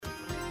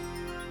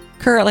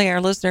Currently, our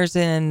listeners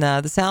in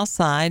the South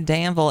Side,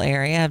 Danville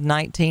area have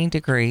 19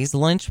 degrees.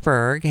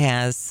 Lynchburg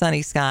has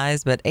sunny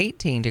skies, but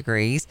 18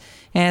 degrees.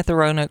 And at the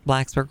Roanoke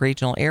Blacksburg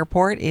Regional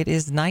Airport, it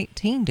is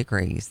 19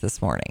 degrees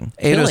this morning.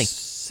 Chilly.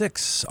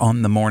 8:06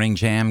 on the Morning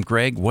Jam.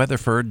 Greg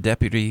Weatherford,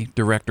 Deputy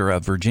Director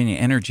of Virginia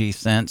Energy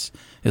Sense,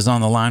 is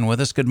on the line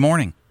with us. Good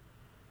morning.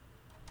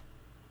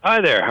 Hi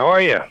there. How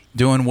are you?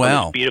 Doing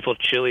well. On this beautiful,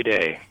 chilly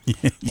day.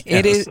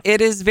 Yes. It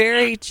is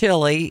very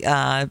chilly.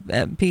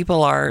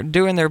 People are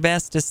doing their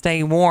best to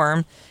stay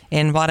warm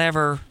in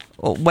whatever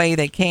way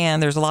they can.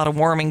 There's a lot of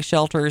warming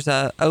shelters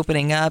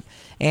opening up,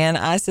 and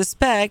I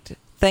suspect,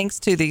 thanks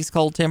to these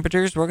cold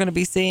temperatures, we're going to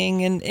be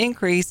seeing an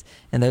increase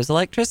in those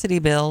electricity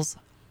bills.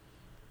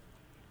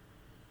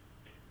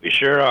 We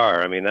sure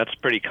are. I mean, that's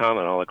pretty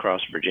common all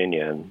across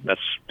Virginia, and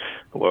that's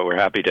what we're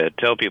happy to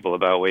tell people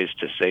about, ways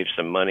to save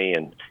some money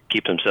and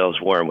keep themselves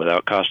warm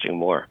without costing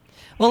more.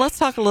 Well, let's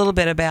talk a little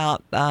bit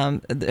about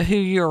who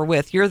you're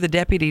with. You're the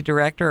Deputy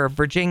Director of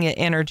Virginia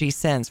Energy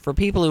Sense. For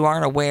people who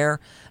aren't aware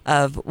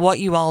of what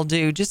you all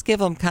do, just give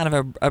them kind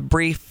of a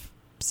brief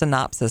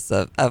synopsis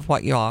of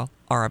what you all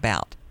are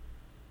about.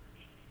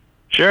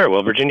 Sure.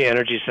 Well, Virginia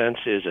Energy Sense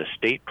is a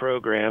state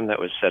program that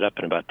was set up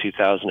in about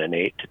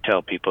 2008 to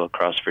tell people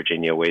across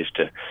Virginia ways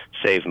to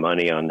save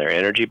money on their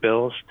energy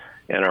bills.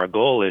 And our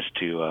goal is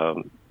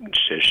to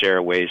share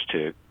ways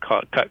to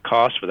cut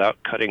costs without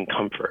cutting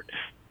comfort.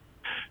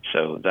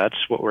 So that's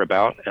what we're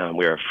about.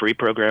 We're a free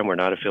program. We're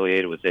not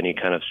affiliated with any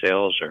kind of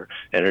sales or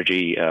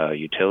energy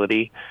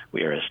utility.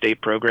 We are a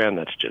state program.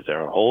 That's just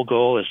our whole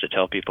goal is to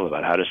tell people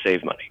about how to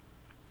save money.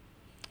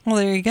 Well,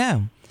 there you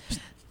go.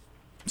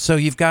 So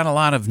you've got a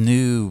lot of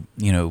new,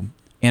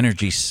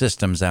 energy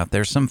systems out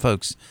there. Some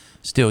folks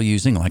still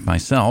using, like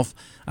myself.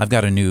 I've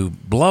got a new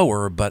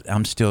blower, but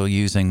I'm still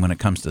using, when it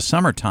comes to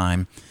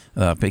summertime,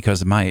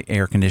 because my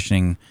air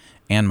conditioning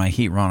and my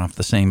heat run off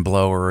the same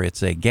blower.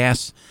 It's a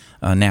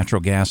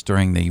natural gas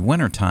during the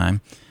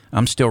wintertime.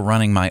 I'm still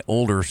running my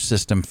older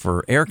system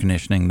for air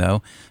conditioning,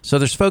 though. So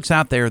there's folks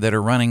out there that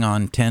are running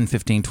on 10,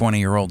 15,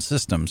 20-year-old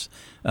systems.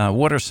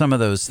 What are some of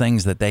those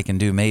things that they can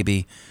do,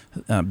 maybe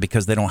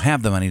because they don't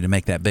have the money to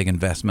make that big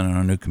investment in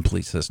a new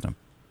complete system?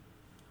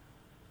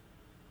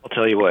 I'll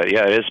tell you what,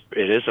 yeah,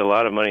 it is a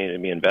lot of money to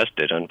be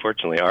invested.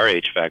 Unfortunately, our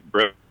HVAC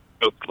broke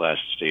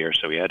last year,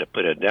 so we had to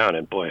put it down,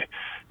 and boy,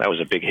 that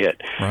was a big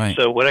hit. Right.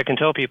 So what I can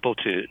tell people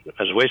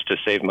as ways to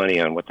save money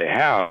on what they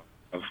have,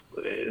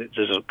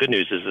 good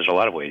news is there's a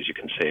lot of ways you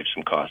can save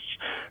some costs.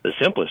 The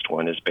simplest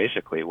one is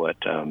basically what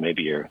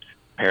maybe your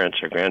parents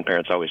or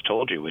grandparents always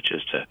told you, which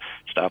is to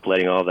stop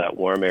letting all that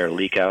warm air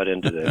leak out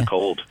into the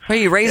cold. Were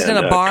you raised in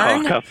a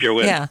barn? Caulk up your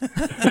window.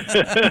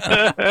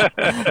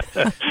 Yeah.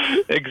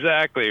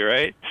 Exactly,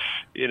 right?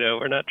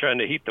 We're not trying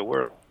to heat the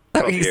world.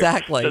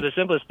 Exactly. So the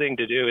simplest thing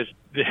to do is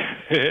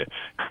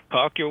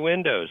caulk your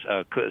windows,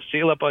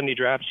 seal up on any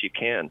drafts you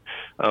can.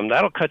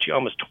 That'll cut you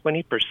almost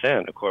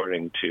 20%,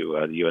 according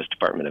to the U.S.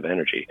 Department of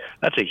Energy.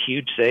 That's a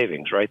huge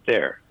savings right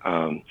there.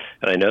 And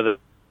I know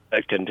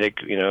that can take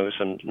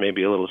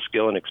maybe a little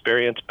skill and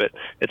experience, but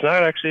it's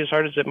not actually as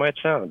hard as it might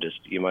sound. Just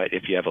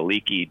if you have a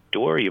leaky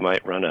door, you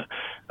might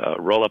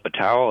roll up a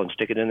towel and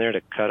stick it in there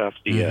to cut off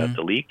the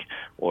leak,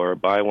 or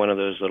buy one of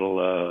those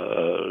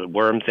little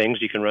worm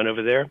things you can run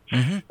over there.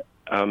 Mm-hmm.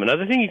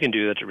 Another thing you can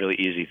do that's a really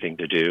easy thing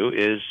to do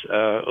is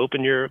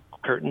open your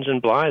curtains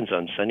and blinds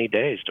on sunny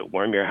days to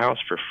warm your house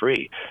for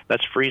free.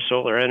 That's free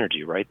solar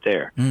energy right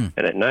there. And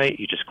at night,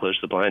 you just close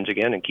the blinds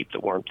again and keep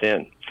the warmth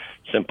in.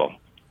 Simple.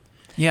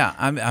 Yeah,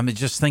 I'm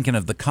just thinking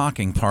of the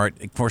caulking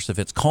part. Of course, if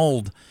it's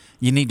cold,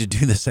 you need to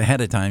do this ahead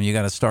of time. You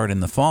got to start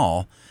in the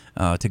fall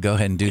to go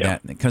ahead and do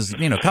that, because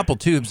a couple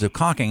tubes of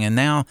caulking, and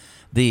now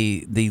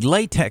the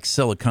latex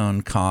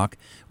silicone caulk,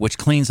 which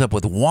cleans up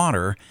with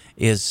water,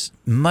 is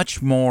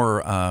much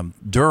more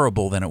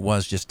durable than it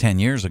was just 10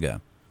 years ago.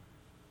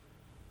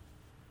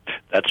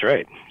 That's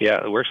right.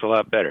 Yeah, it works a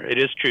lot better. It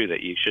is true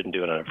that you shouldn't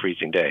do it on a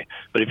freezing day,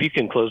 but if you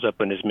can close up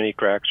on as many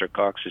cracks or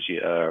caulk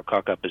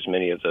up as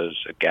many of those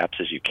gaps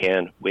as you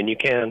can, when you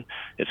can,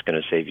 it's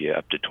going to save you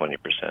up to 20%.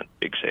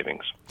 Big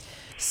savings.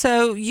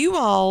 So you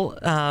all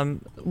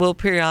will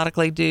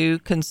periodically do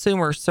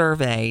consumer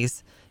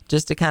surveys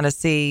just to kind of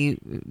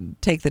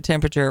take the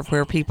temperature of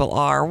where people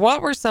are.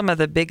 What were some of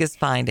the biggest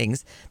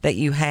findings that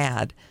you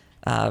had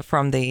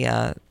from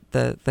the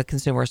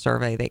consumer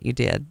survey that you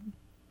did?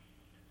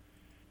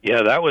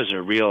 Yeah, that was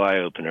a real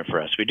eye-opener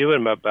for us. We do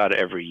them about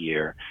every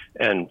year.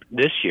 And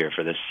this year,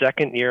 for the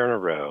second year in a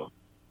row,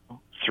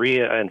 3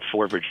 and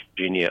 4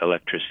 Virginia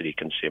electricity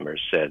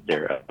consumers said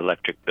their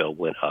electric bill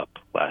went up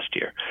last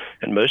year.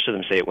 And most of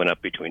them say it went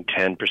up between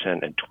 10%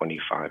 and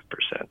 25%.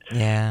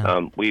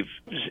 Yeah.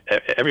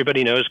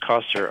 Everybody knows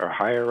costs are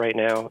higher right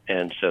now,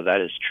 and so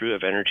that is true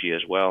of energy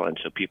as well. And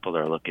so people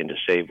are looking to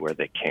save where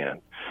they can.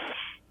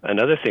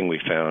 Another thing we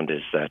found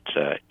is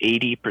that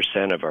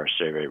 80% of our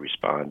survey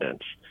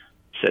respondents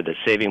said that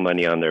saving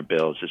money on their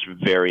bills is a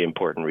very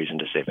important reason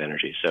to save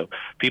energy. So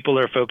people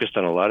are focused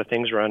on a lot of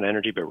things around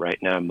energy, but right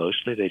now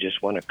mostly they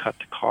just want to cut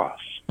the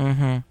costs.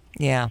 Mm-hmm.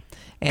 Yeah,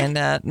 and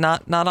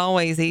not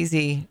always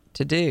easy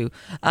to do.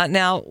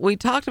 Now, we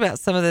talked about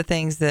some of the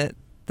things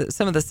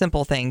some of the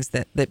simple things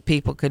that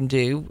people can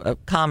do,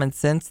 common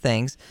sense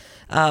things.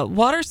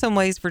 What are some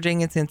ways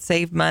Virginians can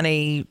save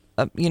money,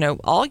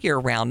 all year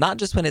round, not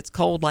just when it's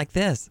cold like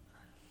this?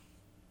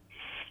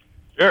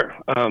 Sure.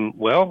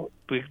 Well,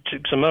 we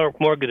took some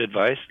more good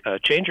advice.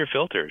 Change your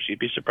filters. You'd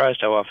be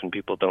surprised how often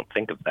people don't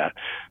think of that.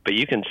 But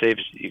you can save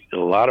a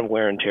lot of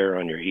wear and tear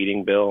on your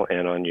heating bill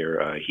and on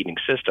your heating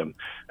system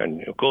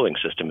and your cooling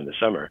system in the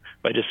summer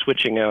by just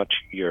switching out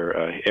your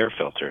air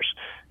filters.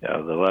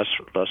 The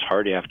less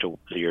hard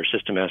your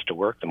system has to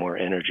work, the more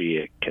energy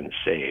it can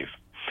save.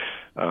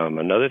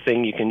 Another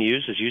thing you can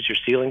use is use your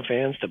ceiling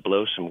fans to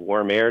blow some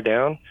warm air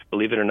down.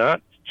 Believe it or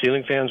not,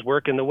 ceiling fans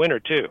work in the winter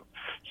too.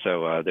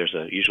 So there's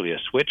usually a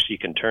switch you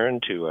can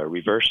turn to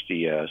reverse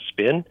the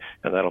spin,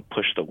 and that'll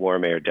push the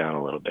warm air down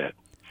a little bit.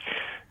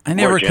 I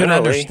never could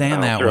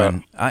understand that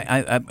one.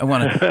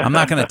 I'm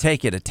not going to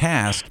take you to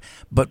task,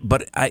 but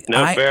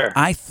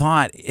I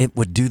thought it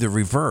would do the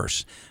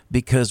reverse,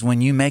 because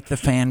when you make the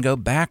fan go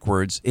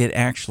backwards, it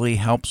actually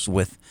helps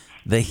with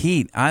the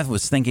heat. I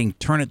was thinking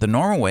turn it the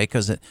normal way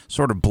because it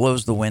sort of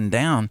blows the wind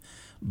down.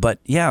 But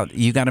yeah,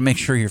 you got to make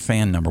sure your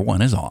fan, number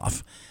one, is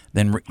off.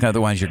 Then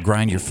otherwise you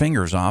grind your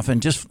fingers off,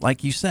 and just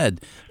like you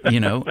said,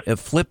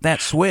 flip that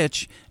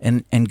switch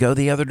and go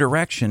the other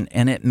direction,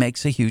 and it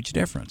makes a huge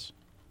difference.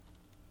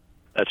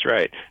 That's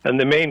right. And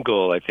the main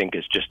goal, I think,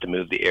 is just to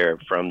move the air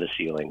from the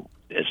ceiling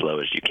as low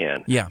as you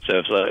can. Yeah.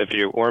 So if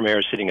your warm air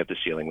is sitting at the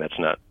ceiling, that's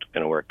not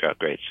going to work out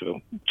great. So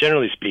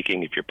generally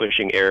speaking, if you're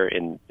pushing air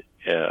in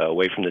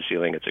away from the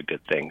ceiling, it's a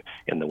good thing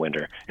in the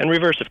winter. And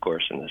reverse, of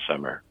course, in the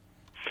summer.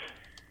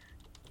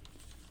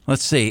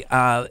 Let's see.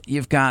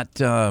 You've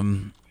got...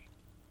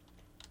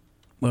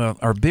 Well,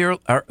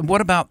 what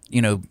about,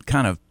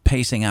 kind of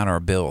pacing out our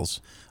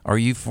bills? Are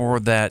you for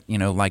that,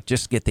 like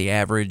just get the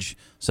average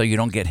so you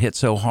don't get hit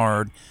so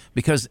hard?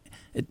 Because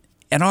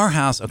at our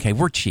house, okay,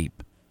 we're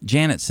cheap.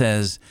 Janet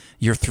says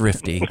you're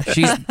thrifty.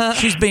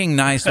 She's being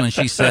nice when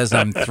she says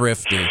I'm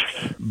thrifty.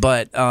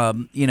 But,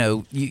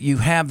 you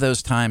have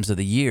those times of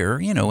the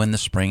year, in the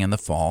spring and the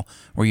fall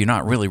where you're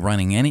not really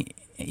running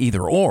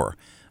either or.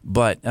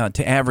 But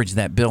to average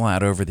that bill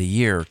out over the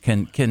year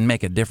can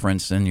make a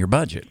difference in your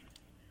budget.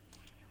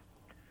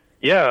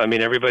 Yeah, I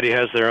mean, everybody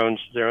has their own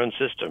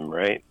system,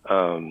 right?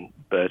 I'm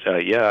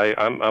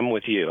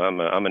with you.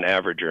 I'm an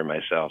averager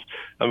myself.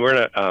 I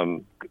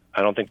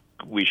don't think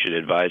we should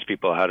advise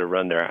people how to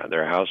run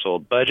their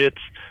household budgets,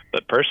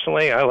 but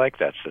personally, I like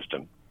that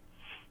system.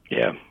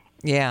 Yeah.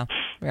 Yeah,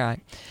 right.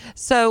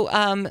 So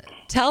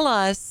tell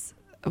us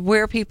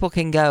where people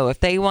can go if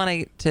they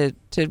want to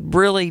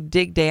really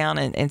dig down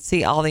and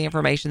see all the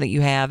information that you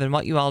have and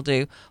what you all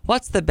do.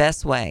 What's the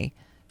best way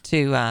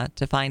to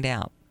find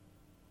out?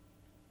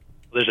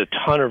 There's a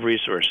ton of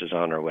resources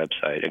on our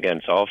website. Again,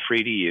 it's all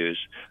free to use.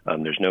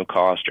 There's no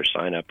cost or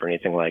sign up or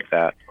anything like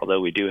that,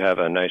 although we do have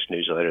a nice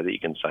newsletter that you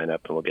can sign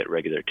up and we'll get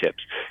regular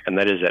tips. And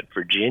that is at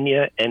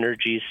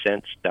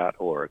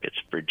virginiaenergysense.org. It's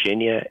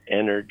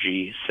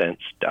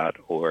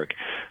virginiaenergysense.org.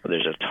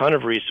 There's a ton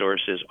of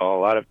resources, a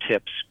lot of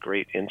tips,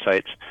 great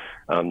insights.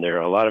 There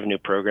are a lot of new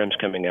programs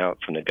coming out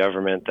from the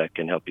government that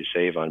can help you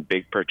save on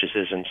big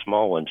purchases and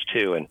small ones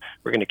too, and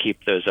we're going to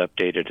keep those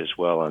updated as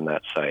well on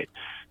that site.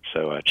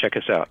 So check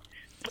us out.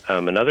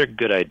 Another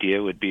good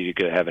idea would be to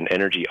go have an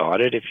energy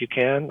audit if you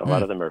can. A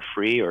lot of them are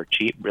free or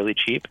cheap, really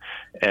cheap,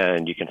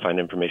 and you can find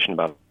information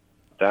about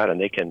that.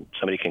 And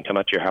somebody can come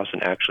out to your house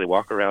and actually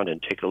walk around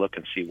and take a look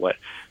and see what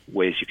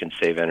ways you can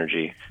save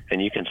energy. And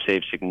you can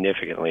save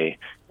significantly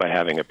by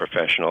having a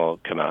professional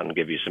come out and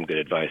give you some good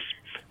advice.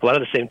 A lot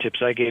of the same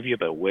tips I gave you,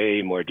 but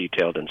way more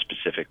detailed and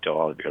specific to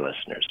all of your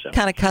listeners. So,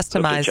 kind of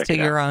customized to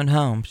your own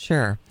home,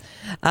 sure.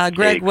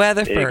 Greg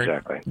Weatherford,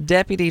 exactly.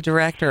 Deputy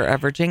Director of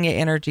Virginia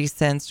Energy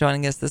Sense,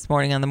 joining us this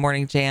morning on the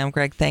Morning Jam.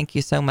 Greg, thank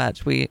you so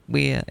much. We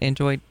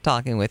enjoyed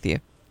talking with you.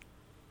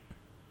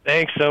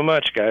 Thanks so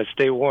much, guys.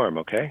 Stay warm,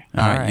 okay?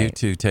 All right, you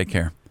too. Take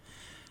care.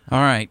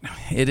 All right.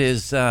 It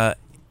is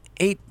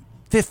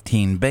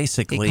 8:15,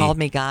 basically. He called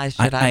me guys.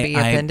 Should I be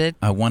offended?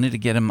 I wanted to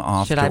get him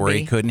off to where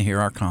he couldn't hear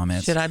our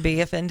comments. Should I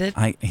be offended?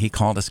 He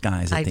called us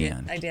guys at the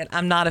end. I did.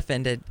 I'm not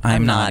offended.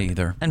 I'm not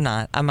either. I'm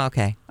not. I'm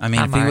okay. I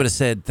mean, if he would have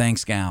said,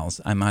 thanks, gals,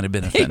 I might have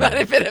been offended. He might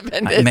have been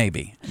offended.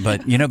 Maybe.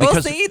 But, because...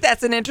 Well, see,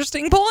 that's an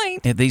interesting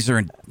point. These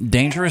are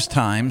dangerous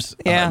times.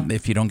 Yeah.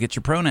 If you don't get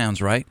your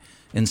pronouns right,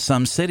 in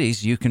some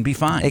cities, you can be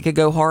fined. It could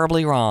go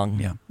horribly wrong.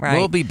 Yeah. Right?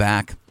 We'll be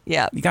back.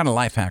 Yeah. You got a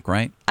life hack,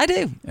 right? I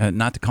do.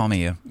 Not to call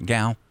me a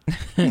gal.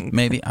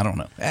 Maybe. I don't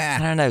know. I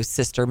don't know,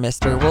 sister,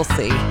 mister. We'll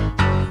see.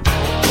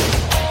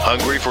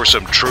 Hungry for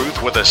some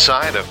truth with a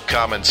side of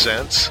common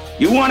sense?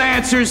 You want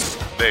answers?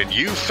 Then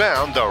you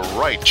found the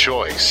right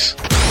choice.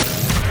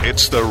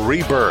 It's the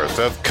rebirth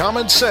of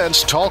Common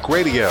Sense Talk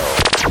Radio.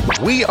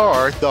 We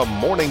are the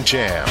Morning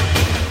Jam.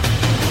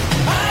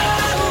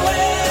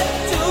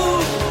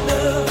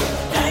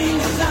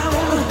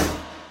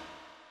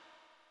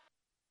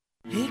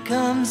 Here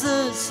comes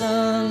the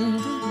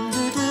sun,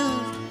 doo-doo-doo.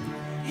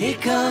 Here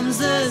comes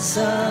the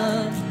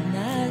sun,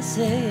 I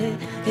say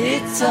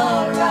it's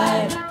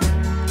alright.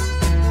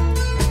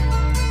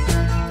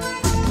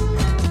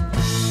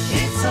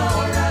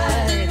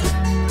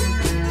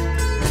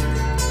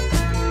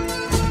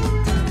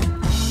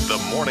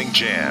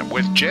 Morning Jam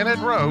with Janet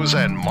Rose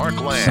and Mark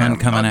Lamb Sun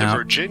coming on the out.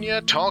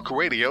 Virginia Talk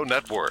Radio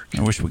Network.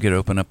 I wish we could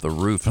open up the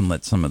roof and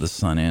let some of the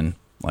sun in,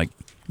 like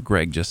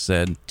Greg just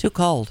said. Too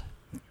cold.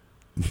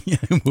 Yeah,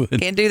 it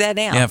would. Can't do that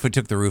now. Yeah, if we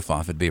took the roof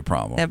off, it'd be a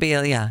problem. It'd be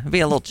a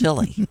little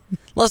chilly.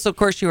 Unless, of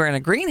course, you were in a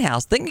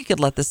greenhouse. Then you could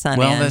let the sun in.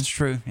 Well, that's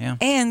true, yeah.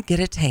 And get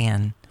a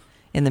tan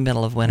in the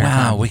middle of winter.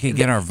 Wow, we could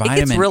get our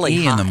vitamin really E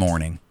in the hot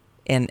morning.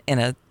 In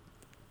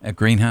A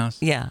greenhouse?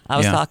 Yeah, I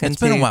was talking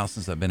It's been a while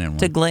since I've been in one.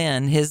 to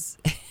Glenn.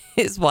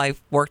 His wife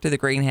worked at the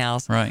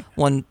greenhouse Right.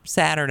 one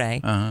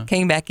Saturday. Uh-huh.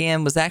 Came back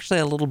in, was actually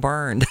a little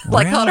burned,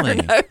 like on her Really?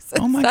 nose.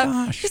 Oh, my So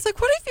gosh. She's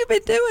like, "What have you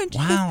been doing?" She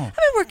goes, Wow. I've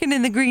been working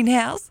in the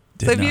greenhouse.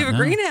 Did So if you not have a know.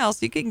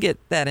 greenhouse, you can get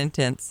that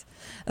intense.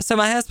 So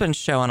my husband's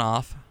showing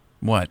off.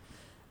 What?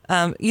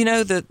 You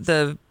know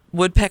the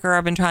woodpecker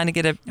I've been trying to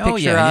get a picture Oh,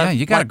 yeah, of.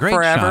 you got like a great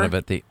forever. shot of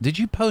it. Did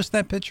you post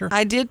that picture?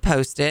 I did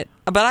post it,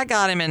 but I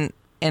got him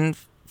in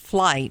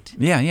flight.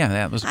 Yeah,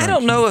 that was great. I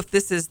don't know if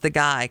this is the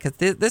guy because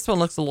this one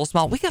looks a little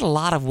small. We got a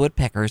lot of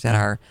woodpeckers at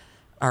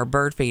our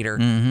bird feeder,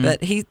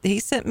 but he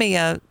sent me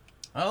a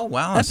Oh,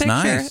 wow, a that's picture.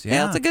 nice.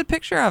 Yeah, it's a good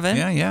picture of him.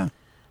 Yeah.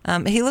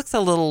 He looks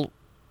a little.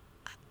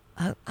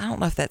 I don't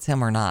know if that's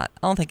him or not.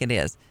 I don't think it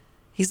is.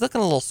 He's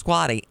looking a little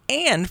squatty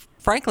and,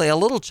 frankly, a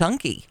little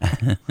chunky.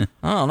 I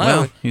don't know.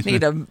 Well, he's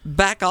Need to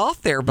back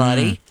off there,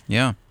 buddy.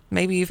 Yeah.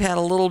 Maybe you've had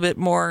a little bit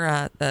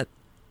more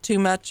too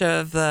much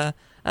of the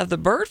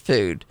bird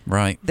food.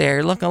 Right.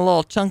 They're looking a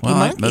little chunky Well,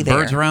 monkey the there.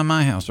 birds around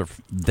my house are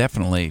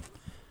definitely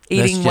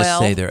Eating let's just well.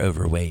 say they're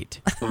overweight.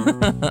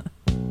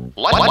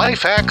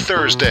 Life Hack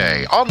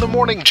Thursday on the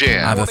Morning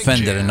Jam. I've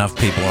offended enough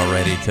people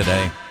already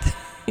today.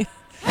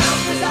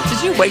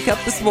 Did you wake up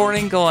this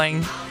morning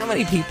going, how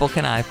many people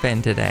can I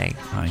offend today?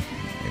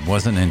 It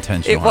wasn't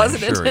intentional. It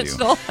wasn't I assure you.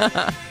 intentional.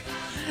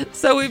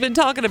 So we've been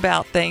talking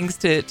about things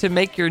to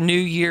make your new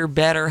year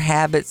better,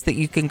 habits that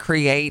you can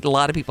create. A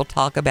lot of people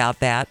talk about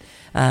that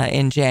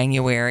in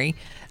January.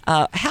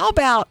 How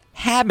about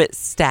habit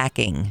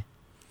stacking?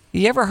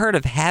 You ever heard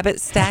of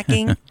habit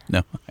stacking?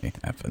 No, I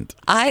haven't.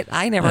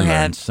 I never I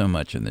had learned so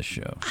much in this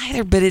show.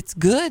 either, but it's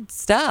good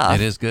stuff.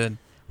 It is good.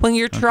 When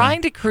you're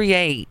trying to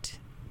create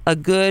a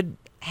good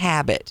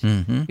habit,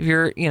 if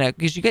you're,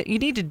 because you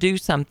need to do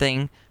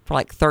something for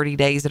like 30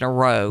 days in a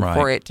row Right.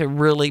 for it to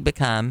really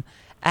become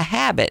a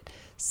habit.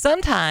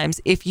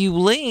 Sometimes if you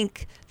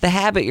link the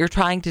habit you're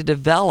trying to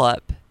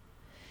develop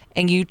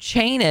and you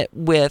chain it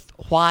with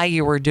why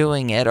you were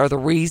doing it or the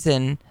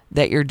reason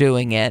that you're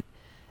doing it,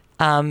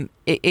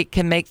 it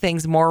can make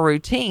things more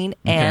routine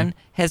and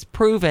has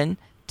proven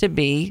to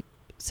be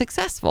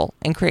successsul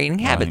in creating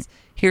habits. Right.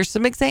 Here's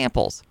some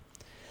examples.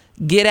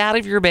 Get out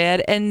of your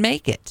bed and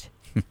make it.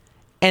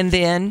 And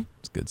then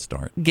It's a good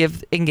start.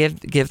 give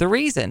the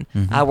reason.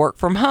 I work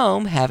from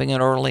home. Having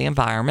an orderly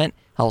environment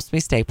helps me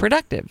stay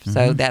productive.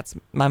 So that's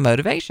my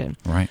motivation.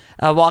 Right.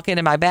 I walk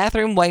into my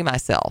bathroom, weigh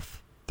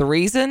myself. The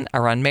reason: I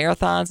run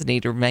marathons,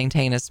 need to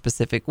maintain a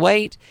specific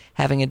weight.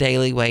 Having a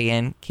daily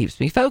weigh-in keeps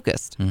me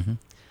focused.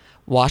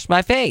 Wash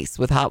my face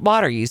with hot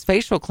water. Use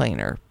facial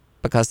cleaner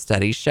because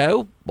studies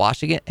show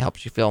washing it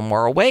helps you feel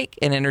more awake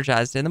and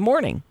energized in the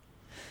morning.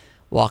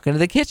 Walk into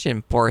the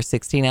kitchen, pour a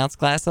 16-ounce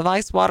glass of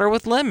ice water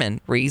with lemon.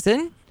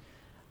 Reason: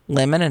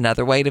 lemon,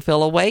 another way to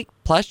feel awake.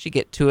 Plus, you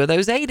get 2 of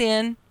those 8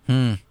 in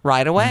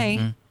right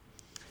away.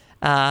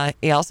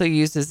 He also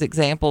uses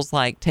examples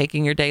like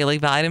taking your daily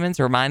vitamins,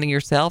 reminding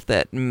yourself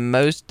that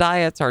most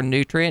diets are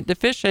nutrient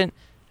deficient.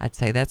 I'd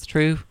say that's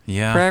true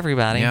for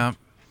everybody. Yeah.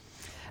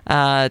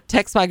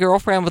 Text my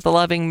girlfriend with a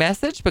loving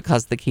message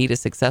because the key to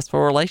successful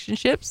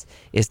relationships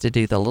is to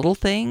do the little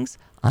things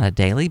on a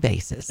daily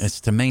basis. It's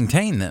to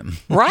maintain them.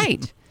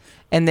 Right.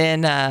 And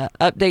then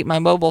update my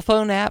mobile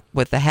phone app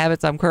with the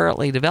habits I'm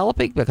currently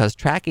developing because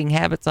tracking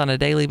habits on a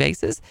daily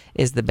basis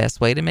is the best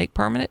way to make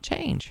permanent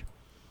change.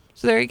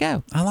 So there you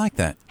go. I like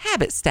that.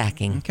 Habit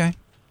stacking. Okay.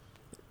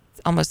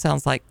 It almost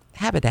sounds like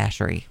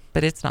haberdashery,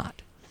 but it's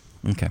not.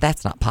 Okay.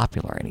 That's not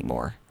popular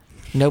anymore.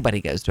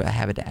 Nobody goes to a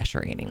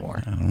haberdashery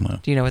anymore. I don't know.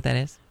 Do you know what that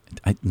is?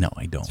 No,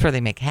 I don't. It's where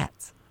they make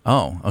hats.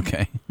 Oh,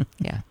 okay.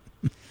 Yeah.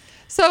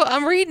 So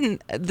I'm reading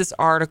this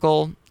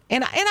article,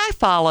 and I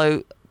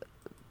follow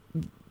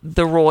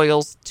the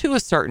royals to a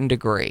certain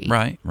degree.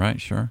 Right,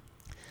 sure.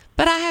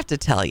 But I have to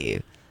tell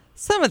you,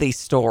 some of these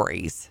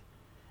stories,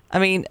 I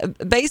mean,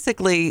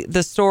 basically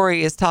the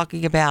story is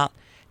talking about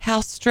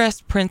how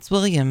stressed Prince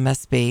William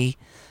must be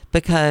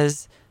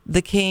because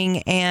the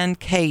king and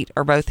Kate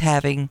are both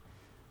having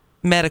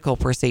medical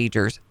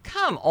procedures.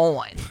 Come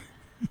on.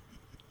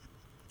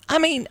 I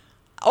mean,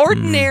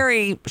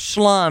 ordinary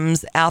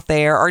schlums out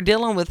there are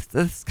dealing with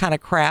this kind of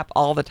crap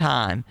all the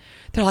time.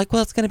 They're like,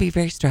 well, it's going to be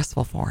very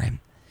stressful for him.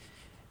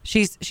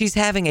 She's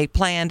having a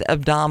planned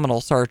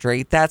abdominal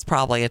surgery. That's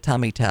probably a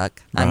tummy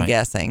tuck, I'm Right.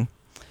 guessing.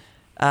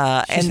 She's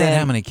And had then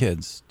how many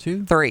kids?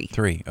 2? 3.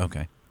 3,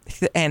 okay.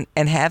 And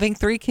having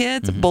 3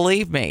 kids,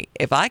 believe me,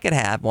 if I could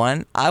have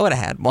one, I would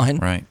have had one.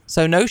 Right.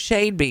 So no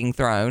shade being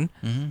thrown.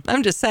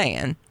 I'm just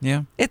saying.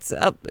 Yeah. It's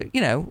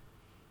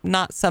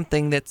not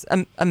something that's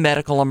a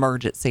medical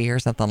emergency or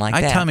something like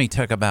I that. tummy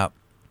tuck about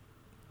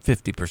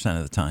 50%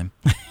 of the time.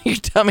 Your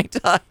tummy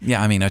tuck.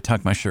 Yeah, I mean, I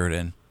tuck my shirt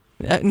in.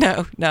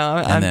 No.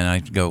 And then I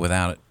go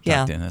without it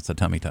tucked in. That's a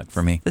tummy tuck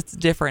for me. It's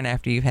different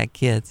after you've had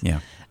kids.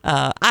 Yeah.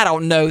 I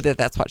don't know that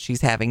that's what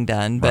she's having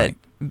done, but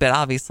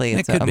obviously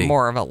it's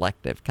more of an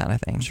elective kind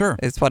of thing. Sure.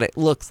 It's what it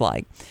looks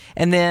like.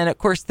 And then, of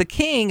course, the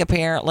king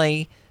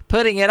apparently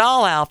putting it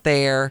all out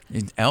there.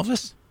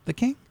 Elvis, the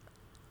king?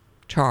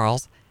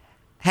 Charles,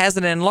 has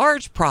an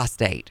enlarged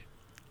prostate.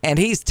 And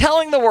he's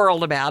telling the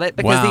world about it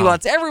because he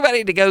wants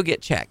everybody to go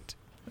get checked.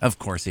 Of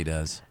course he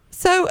does.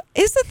 So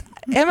is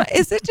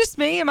it just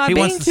me? Am I he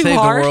being wants to too save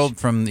harsh? the world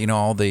from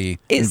all the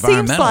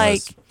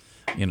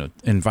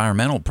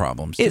environmental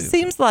problems. It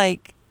seems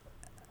like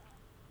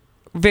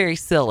very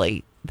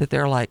silly that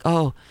they're like,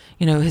 oh,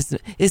 is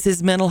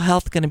his mental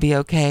health going to be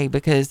okay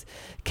because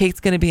Kate's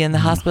going to be in the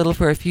hospital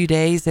for a few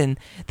days and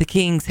the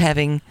king's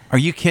having. Are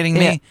you kidding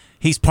me?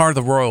 He's part of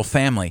the royal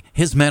family.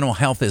 His mental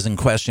health is in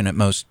question at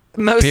most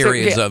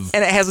periods of,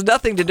 and it has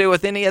nothing to do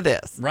with any of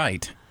this.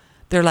 Right.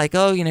 They're like,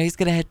 oh, he's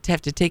going to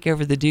have to take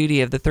over the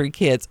duty of the 3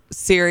 kids.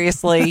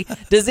 Seriously?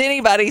 Does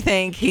anybody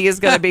think he is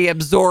going to be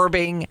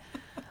absorbing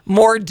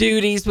more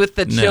duties with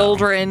the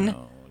children?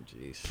 No,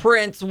 geez.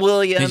 Prince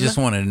William. He just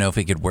wanted to know if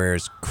he could wear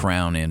his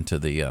crown into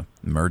the I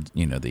OR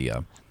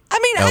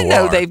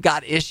know they've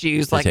got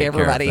issues like take care of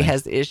everybody things.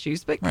 has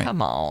issues, but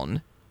come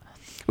on.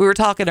 We were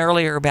talking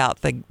earlier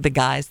about the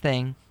guys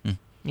thing.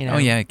 Oh,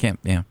 yeah, I can't,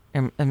 yeah.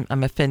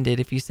 I'm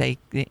offended if you say,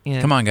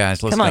 Come on,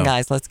 guys, let's go. Come on,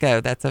 guys, let's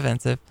go. That's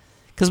offensive.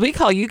 Because we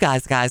call you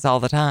guys all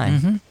the time.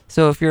 Mm-hmm.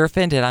 So if you're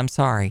offended, I'm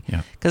sorry.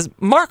 Because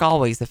Mark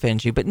always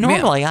offends you, but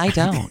normally I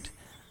don't.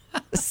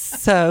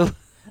 So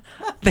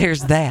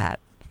there's that.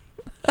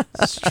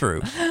 That's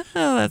true.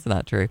 Oh, that's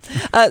not true.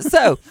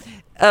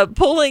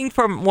 Pulling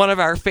from one of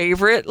our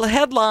favorite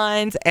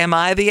headlines, "Am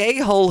I the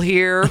a-hole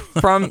here?"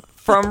 from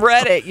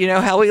Reddit. You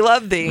know how we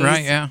love these.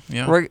 Right, yeah.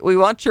 We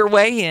want your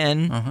weigh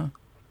in. Uh-huh.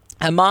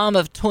 A mom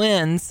of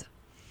twins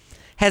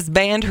has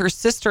banned her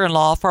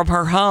sister-in-law from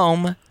her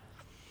home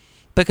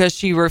because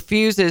she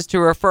refuses to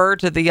refer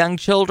to the young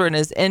children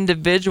as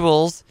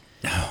individuals.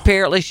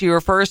 Apparently, she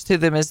refers to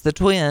them as the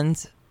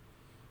twins.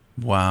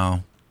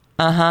 Wow.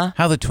 Uh-huh.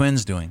 How the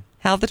twins doing?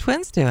 How the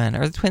twins doing?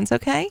 Are the twins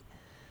okay?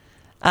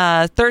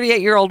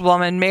 38-year-old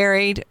woman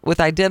married with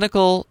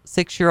identical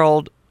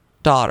 6-year-old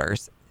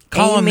daughters.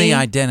 Call them the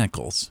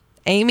identicals.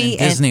 Amy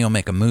and Disney will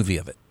make a movie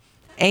of it.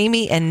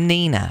 Amy and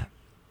Nina.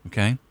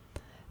 Okay.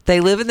 They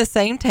live in the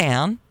same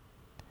town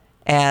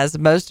as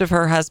most of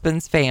her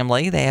husband's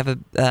family. They have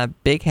a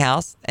big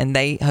house, and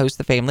they host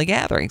the family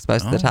gatherings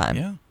most of the time.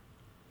 Yeah.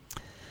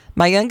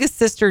 My youngest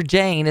sister,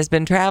 Jane, has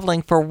been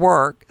traveling for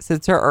work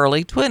since her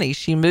early 20s.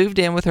 She moved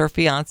in with her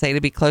fiancé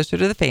to be closer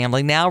to the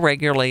family, now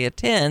regularly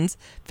attends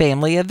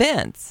family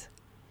events.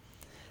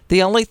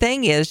 The only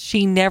thing is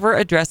she never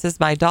addresses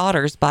my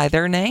daughters by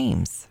their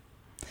names.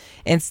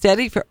 Instead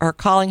of her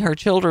calling her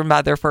children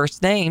by their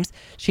first names,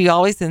 she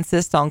always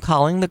insists on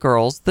calling the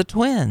girls the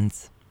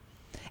twins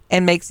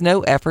and makes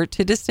no effort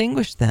to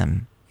distinguish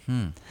them.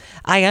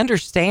 I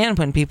understand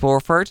when people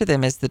refer to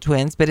them as the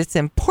twins, but it's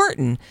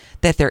important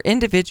that their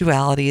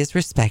individuality is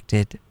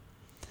respected.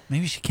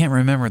 Maybe she can't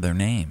remember their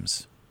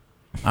names.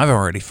 I've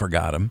already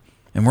forgot them,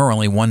 and we're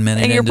only 1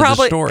 minute into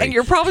the story. And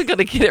you're probably going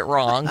to get it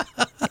wrong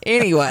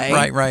anyway.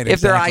 Right. If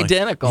they're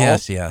identical.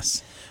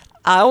 Yes.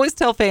 I always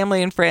tell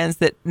family and friends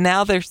that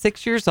now they're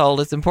 6 years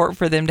old, it's important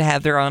for them to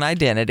have their own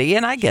identity,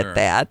 and I get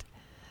that.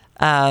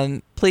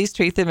 Please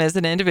treat them as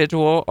an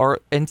individual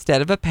or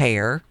instead of a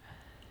pair.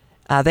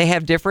 They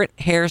have different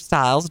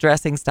hairstyles,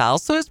 dressing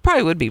styles, so it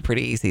probably would be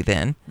pretty easy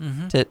then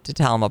to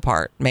tell them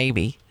apart,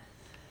 maybe.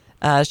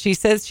 She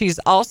says she's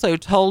also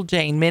told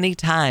Jane many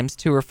times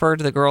to refer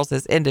to the girls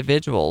as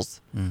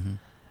individuals.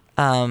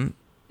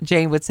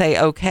 Jane would say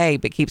okay,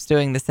 but keeps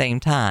doing the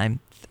same time.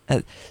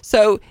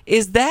 So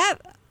is that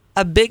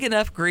a big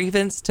enough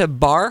grievance to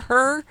bar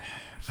her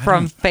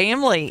from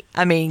family?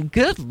 I mean,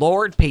 good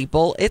Lord,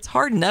 people. It's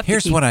hard enough to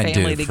keep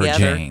family together. Here's what I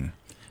do for Jane.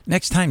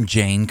 Next time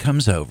Jane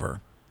comes over,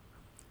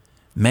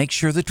 make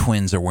sure the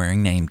twins are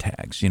wearing name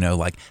tags,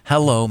 like,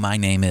 hello, my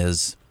name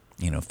is,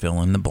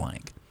 fill in the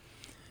blank.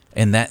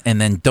 And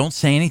then don't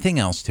say anything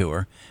else to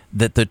her,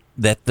 that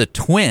the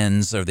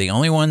twins are the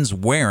only ones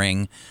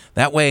wearing.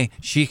 That way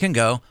she can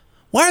go,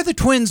 why are the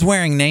twins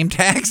wearing name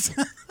tags?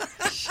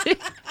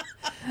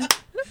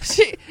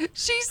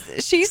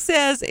 She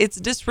says it's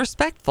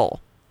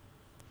disrespectful.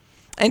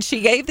 And she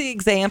gave the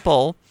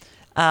example,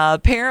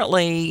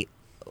 apparently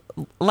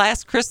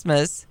last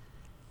Christmas,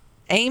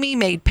 Amy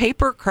made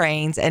paper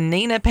cranes and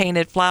Nina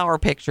painted flower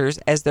pictures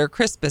as their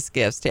Christmas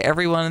gifts to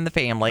everyone in the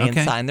family and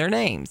signed their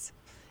names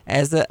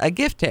as a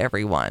gift to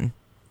everyone.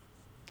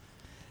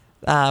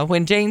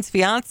 When Jane's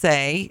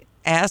fiance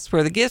asked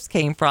where the gifts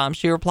came from,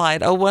 she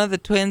replied, oh, one of the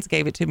twins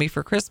gave it to me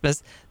for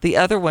Christmas. The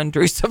other one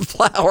drew some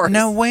flowers.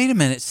 No, wait a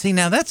minute. See,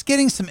 now that's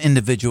getting some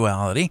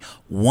individuality.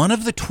 One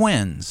of the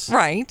twins.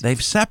 Right.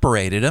 They've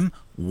separated them.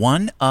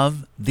 One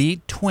of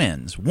the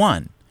twins.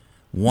 One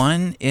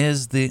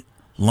is the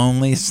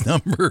loneliest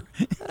number,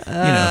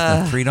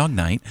 the 3-dog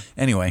night.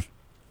 Anyway.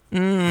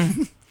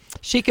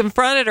 She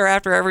confronted her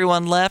after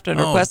everyone left and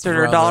requested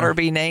her daughter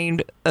be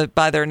named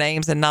by their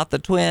names and not the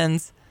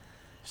twins.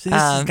 See, this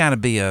has got to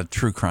be a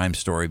true crime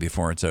story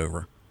before it's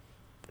over.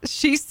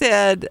 She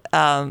said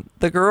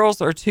the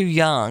girls are too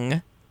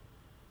young.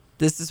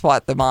 This is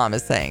what the mom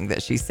is saying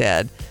that she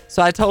said.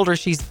 So I told her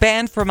she's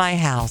banned from my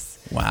house.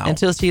 Wow.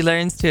 Until she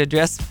learns to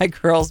address my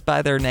girls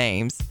by their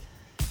names.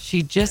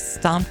 She just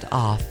stomped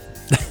off.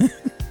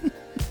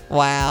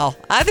 Wow.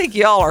 I think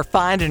y'all are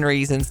finding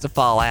reasons to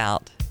fall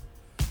out.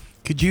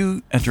 Could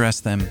you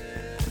address them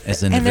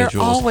as And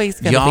individuals? they're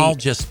always going to be Y'all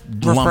just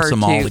lumps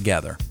them all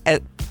together.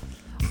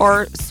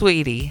 Or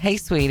sweetie. Hey,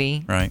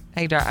 sweetie. Right.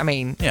 Hey, I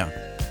mean, Yeah.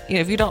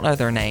 if you don't know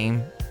their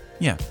name.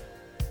 Yeah.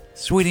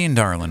 Sweetie and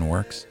darling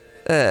works.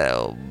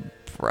 Oh,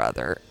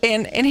 brother.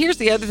 And here's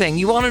the other thing.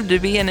 You want them to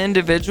be an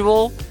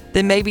individual,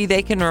 then maybe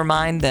they can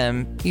remind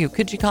them,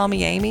 could you call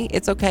me Amy?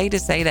 It's okay to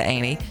say to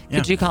Amy,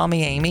 could you call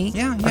me Amy?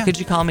 Yeah, Or could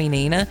you call me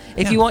Nina?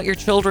 If you want your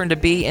children to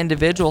be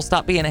individuals,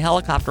 stop being a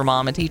helicopter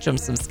mom and teach them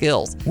some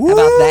skills. How about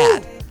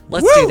that?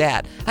 Let's do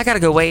that. I got to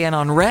go weigh in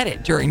on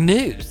Reddit during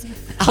news.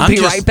 I'll be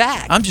right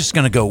back. I'm just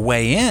going to go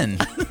weigh in.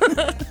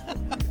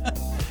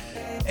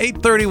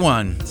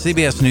 8:31,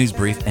 CBS News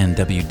Brief, and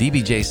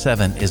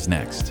WDBJ7 is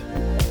next.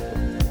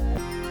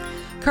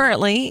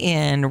 Currently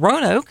in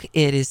Roanoke,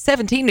 it is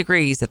 17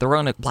 degrees at the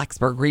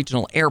Roanoke-Blacksburg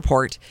Regional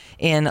Airport.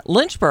 In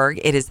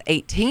Lynchburg, it is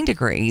 18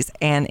 degrees.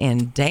 And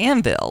in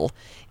Danville,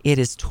 it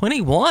is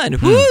 21.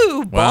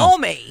 Woo!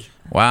 Balmy.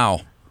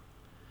 Wow.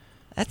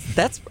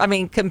 That's. I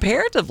mean,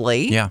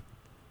 comparatively, Yeah.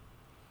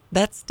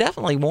 that's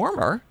definitely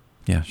warmer.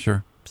 Yeah,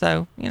 sure.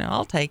 So,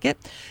 I'll take it.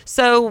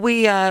 So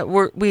we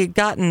had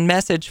gotten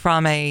message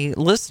from a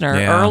listener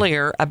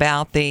earlier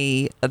about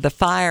the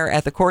fire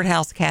at the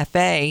Courthouse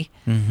Cafe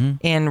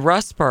in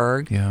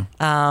Rustburg. Yeah.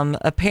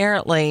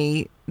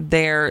 Apparently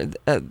there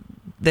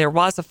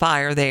was a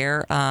fire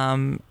there,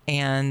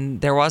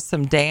 and there was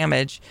some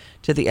damage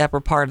to the upper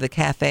part of the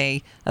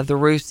cafe of the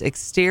roof's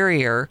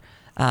exterior,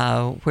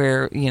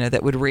 where that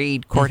would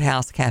read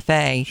Courthouse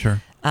Cafe.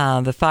 Sure.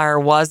 The fire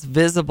was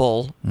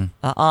visible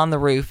on the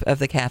roof of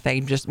the cafe,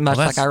 just much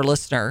like our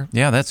listener.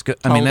 Yeah, that's good.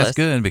 I mean, that's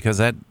good because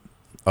that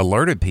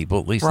alerted people,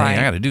 at least saying,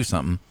 I got to do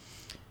something.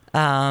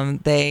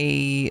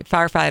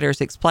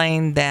 Firefighters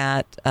explained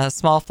that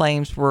small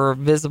flames were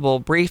visible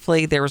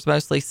briefly. There was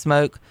mostly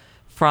smoke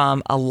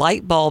from a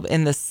light bulb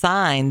in the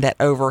sign that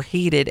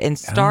overheated and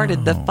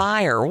started the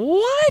fire.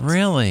 What?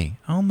 Really?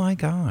 Oh, my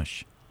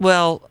gosh.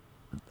 Well,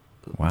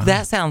 wow.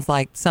 That sounds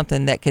like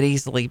something that could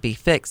easily be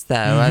fixed,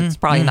 though. It's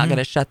probably not going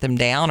to shut them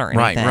down or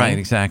anything. Right,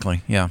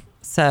 exactly. Yeah.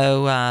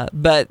 So,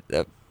 but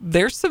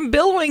there's some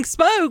billowing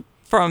smoke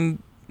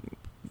from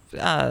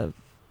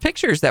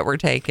pictures that were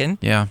taken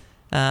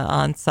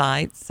on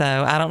site. So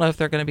I don't know if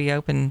they're going to be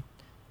open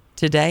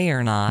today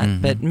or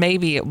not, but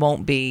maybe it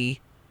won't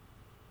be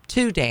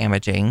too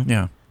damaging.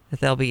 Yeah. That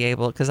they'll be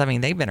able, because, I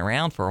mean, they've been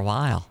around for a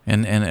while.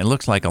 And it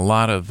looks like a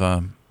lot of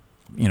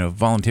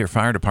volunteer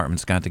fire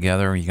departments got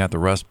together. You got the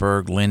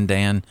Rustburg,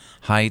 Lindan,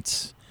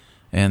 Heights,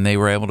 and they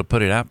were able to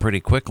put it out pretty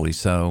quickly.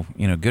 So,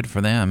 good for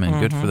them and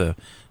good for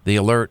the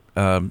alert,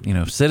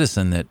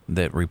 citizen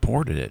that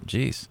reported it.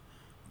 Jeez,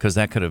 because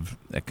that could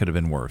have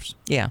been worse.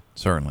 Yeah,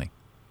 certainly.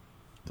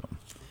 So,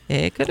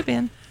 it could have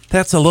been.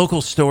 That's a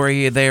local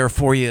story there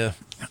for you,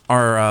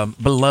 our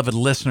beloved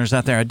listeners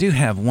out there. I do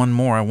have one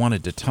more I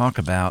wanted to talk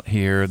about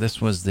here. This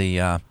was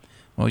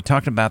we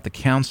talked about the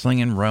counseling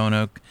in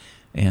Roanoke.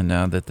 And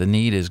that the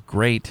need is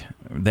great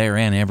there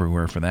and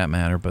everywhere for that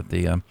matter. But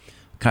the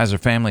Kaiser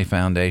Family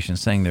Foundation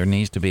saying there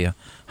needs to be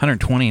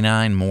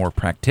 129 more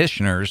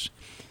practitioners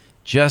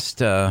just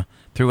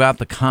throughout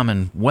the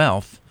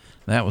Commonwealth.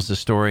 That was the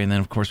story. And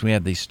then, of course, we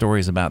had these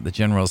stories about the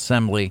General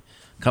Assembly,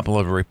 a couple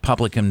of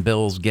Republican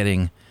bills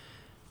getting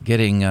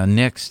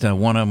nixed.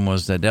 One of them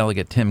was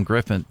Delegate Tim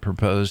Griffin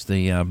proposed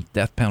the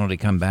death penalty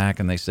come back,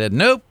 and they said,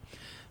 nope,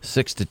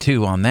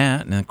 6-2 on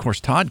that. And, of course,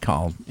 Todd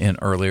called in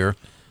earlier,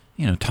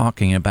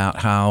 talking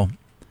about how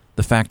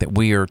the fact that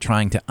we are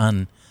trying to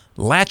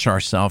unlatch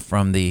ourselves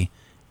from the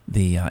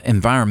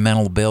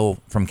environmental bill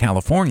from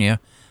California,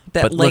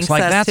 that but links looks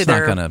like us that's to not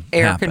their going to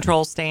air happen.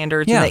 Control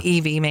standards and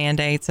the EV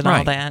mandates and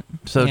all that.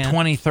 So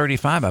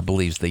 2035, I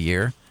believe, is the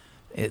year,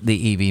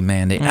 the EV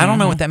mandate. I don't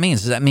know what that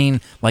means. Does that mean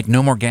like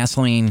no more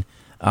gasoline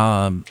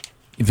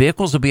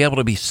vehicles will be able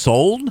to be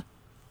sold?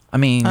 I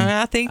mean,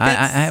 I think I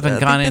haven't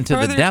gone into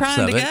the depths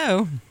of it.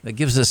 Go. That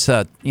gives us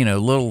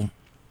little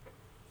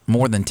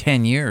more than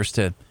 10 years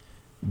to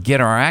get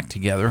our act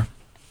together.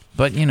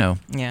 But,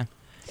 Yeah.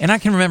 And I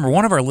can remember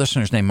one of our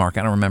listeners named Mark.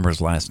 I don't remember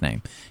his last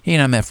name. He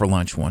and I met for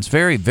lunch once.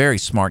 Very, very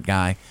smart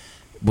guy.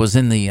 Was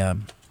in the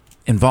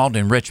involved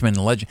in Richmond.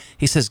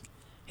 He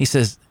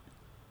says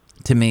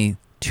to me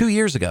 2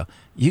 years ago,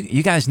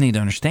 you guys need to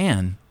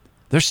understand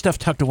there's stuff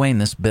tucked away in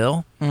this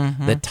bill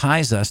that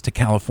ties us to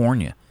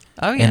California.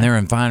 Oh, yeah. And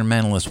they're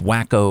environmentalist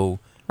wacko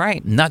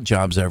nut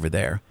jobs over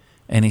there.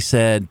 And he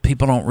said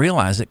people don't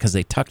realize it because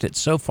they tucked it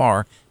so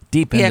far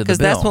deep into the bill. Yeah, because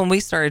that's when we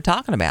started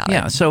talking about it.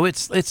 Yeah, so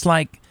it's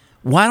like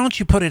Why don't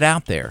you put it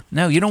out there?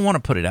 No, you don't want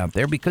to put it out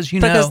there because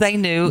they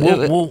knew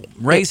we'll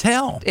raise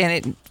hell.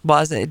 And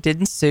it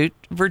didn't suit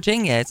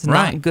Virginia. It's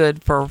Right. not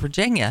good for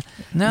Virginia.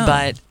 No.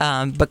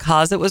 But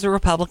because it was a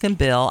Republican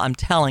bill, I'm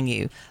telling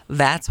you,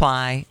 that's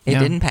why it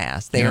didn't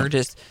pass. They were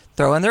just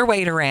throwing their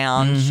weight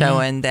around,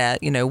 showing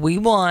that, we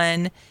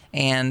won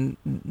and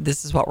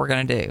this is what we're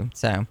going to do.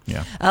 So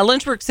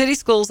Lynchburg City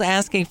Schools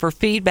asking for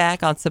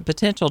feedback on some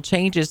potential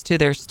changes to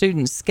their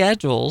student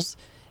schedules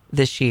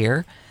this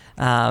year.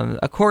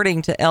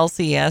 According to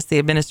LCS, the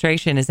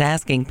administration is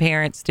asking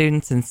parents,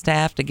 students, and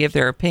staff to give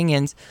their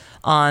opinions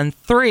on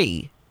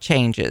 3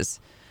 changes: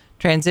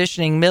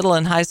 transitioning middle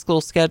and high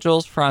school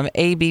schedules from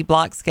A-B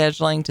block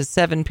scheduling to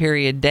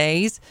 7-period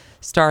days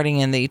starting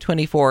in the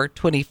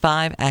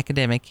 24-25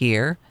 academic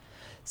year,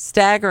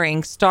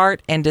 staggering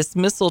start and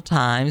dismissal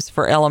times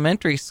for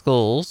elementary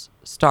schools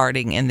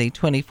starting in the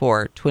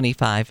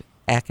 24-25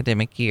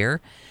 academic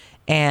year,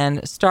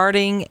 and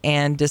starting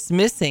and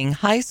dismissing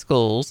high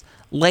schools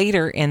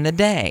later in the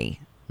day.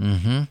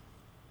 Mm-hmm.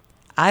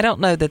 I don't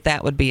know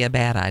that would be a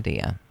bad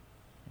idea,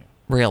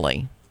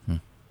 really.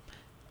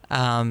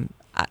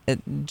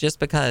 Just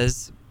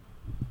because,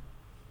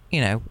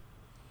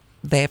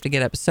 they have to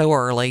get up so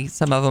early.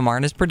 Some of them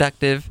aren't as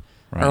productive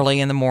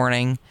early in the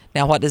morning.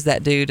 Now, what does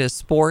that do to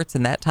sports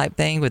and that type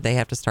thing? Would they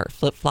have to start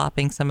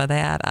flip-flopping some of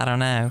that? I don't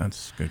know.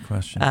 That's a good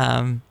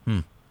question.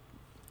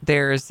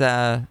 There's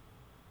a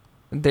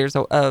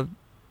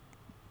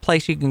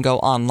place you can go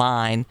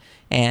online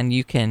and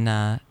you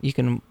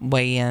can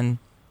weigh in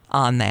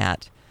on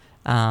that,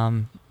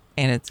 and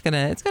it's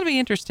gonna be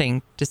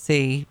interesting to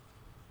see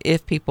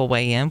if people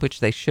weigh in, which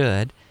they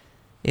should.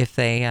 If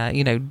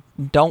they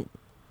don't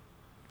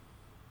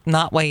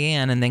not weigh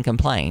in and then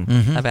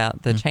complain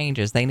about the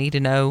changes, they need to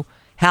know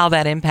how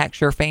that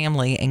impacts your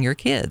family and your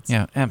kids.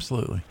 Yeah,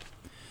 absolutely.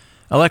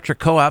 Electric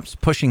co-ops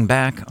pushing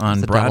back on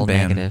It's a broadband. double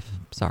negative.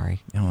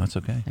 Sorry. Oh, that's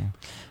okay. Yeah.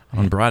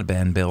 On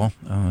broadband bill,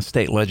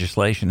 state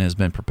legislation has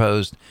been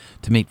proposed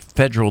to meet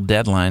federal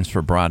deadlines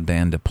for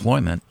broadband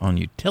deployment on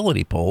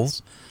utility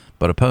poles,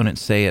 but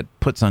opponents say it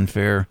puts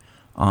unfair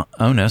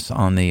onus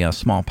on the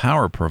small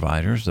power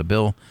providers. The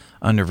bill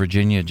under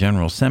Virginia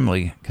General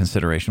Assembly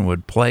consideration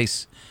would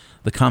place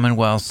the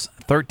Commonwealth's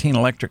 13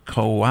 electric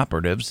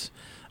cooperatives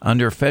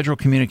under federal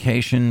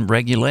communication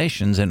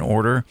regulations in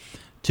order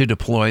to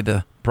deploy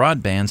the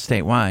broadband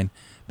statewide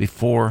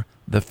before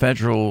the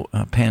federal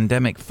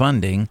pandemic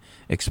funding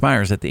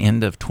expires at the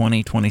end of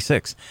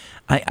 2026.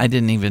 I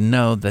didn't even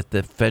know that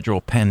the federal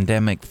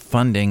pandemic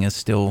funding is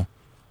still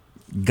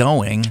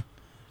going.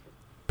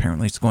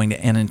 Apparently it's going to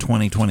end in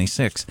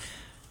 2026.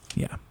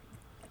 Yeah.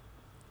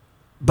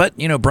 But,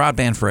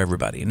 broadband for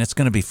everybody, and it's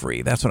going to be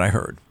free. That's what I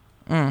heard.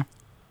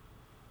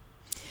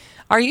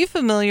 Are you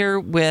familiar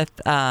with,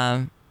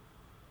 I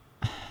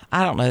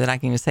don't know that I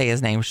can even say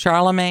his name,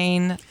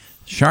 Charlemagne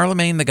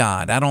the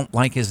God. I don't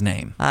like his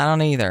name. I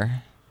don't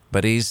either.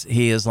 But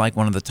he is like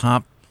one of the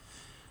top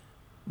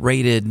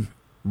rated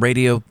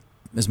radio.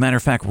 As a matter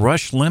of fact,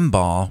 Rush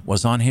Limbaugh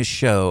was on his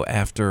show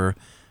after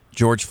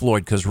George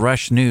Floyd because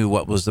Rush knew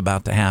what was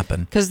about to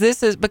happen. Because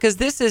this is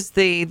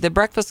the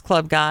Breakfast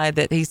Club guy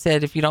that he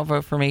said, if you don't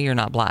vote for me, you're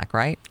not black,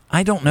 right?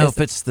 I don't know if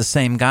it's the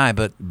same guy,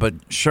 but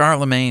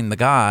Charlemagne the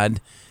God.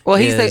 Well,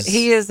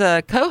 he is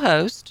a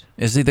co-host.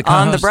 Is he the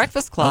co-host on the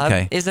Breakfast Club?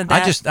 Okay, isn't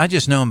that? I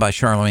just know him by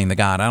Charlemagne the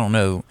God. I don't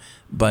know,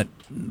 but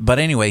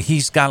anyway,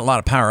 he's got a lot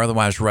of power.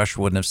 Otherwise, Rush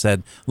wouldn't have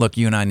said, "Look,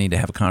 you and I need to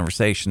have a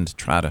conversation to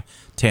try to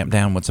tamp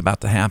down what's about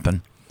to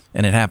happen."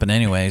 And it happened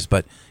anyways.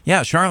 But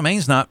yeah,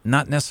 Charlemagne's not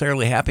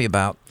necessarily happy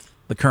about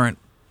the current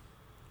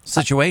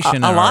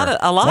situation. A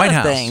lot White of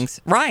House.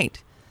 things,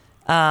 right?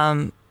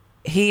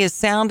 He is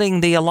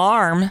sounding the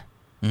alarm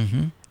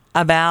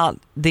about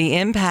the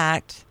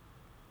impact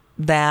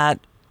that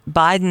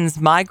Biden's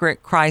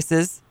migrant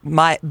crisis,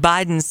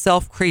 Biden's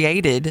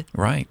self-created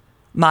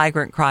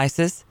migrant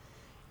crisis,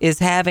 is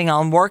having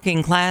on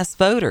working class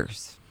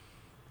voters.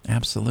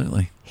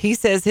 Absolutely. He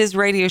says his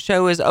radio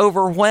show is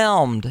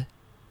overwhelmed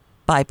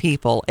by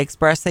people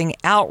expressing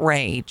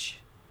outrage.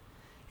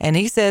 And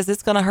he says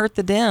it's going to hurt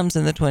the Dems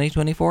in the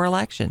 2024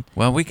 election.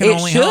 Well, we can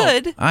only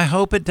hope. I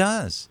hope it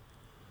does.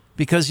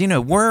 Because,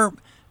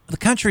 the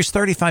country's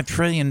 $35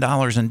 trillion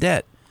in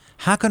debt.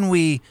 How can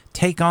we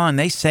take on,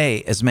 they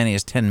say, as many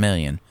as 10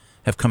 million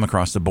have come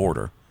across the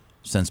border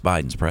since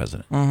Biden's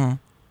president? Mm-hmm.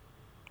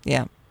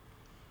 Yeah.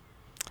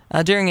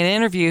 During an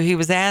interview, he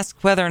was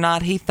asked whether or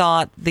not he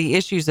thought the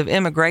issues of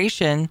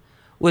immigration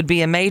would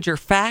be a major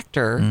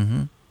factor.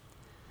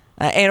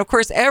 And, of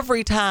course,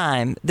 every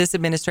time this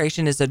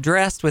administration is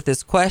addressed with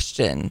this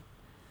question,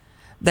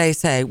 they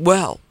say,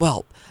 well,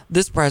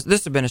 this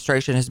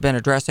administration has been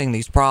addressing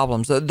these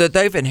problems that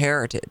they've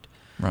inherited.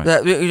 Right.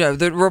 That,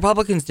 the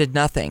Republicans did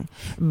nothing,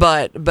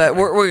 but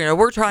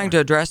we're trying to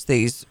address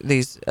these.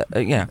 That's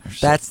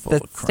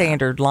the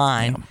standard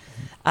line.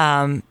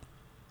 Yeah.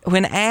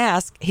 When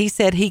asked, he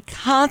said he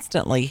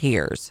constantly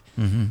hears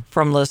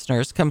from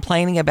listeners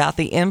complaining about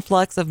the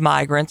influx of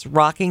migrants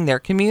rocking their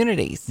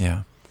communities.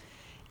 Yeah.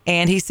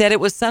 And he said it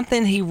was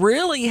something he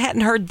really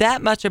hadn't heard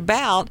that much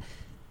about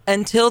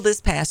until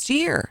this past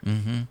year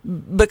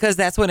because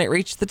that's when it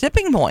reached the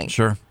tipping point.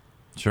 Sure.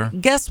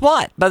 Guess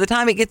what? By the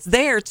time it gets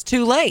there, it's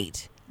too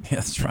late. Yeah,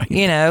 that's right.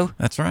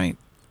 That's right.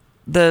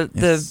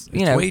 It's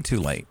way too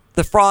late.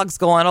 The frog's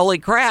going, holy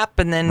crap,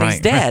 and then he's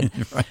dead.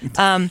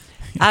 Right.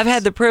 I've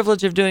had the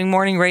privilege of doing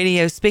morning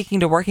radio, speaking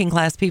to working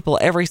class people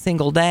every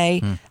single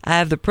day. I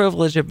have the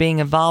privilege of being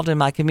involved in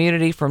my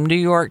community from New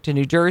York to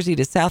New Jersey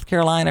to South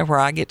Carolina, where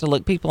I get to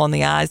look people in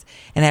the eyes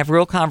and have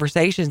real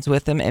conversations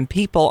with them, and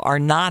people are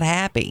not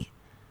happy.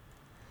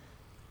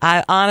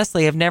 I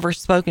honestly have never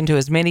spoken to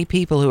as many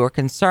people who are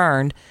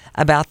concerned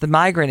about the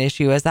migrant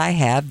issue as I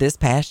have this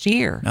past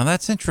year. Now,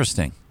 that's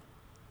interesting.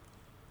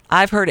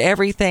 I've heard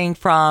everything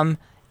from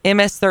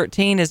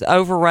MS-13 is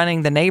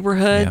overrunning the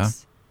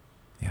neighborhoods.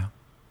 Yeah.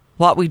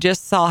 What we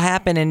just saw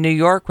happen in New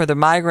York, where the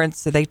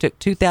migrants, they took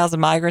 2,000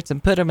 migrants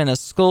and put them in a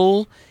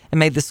school and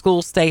made the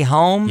school stay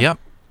home. Yep.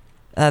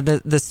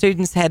 The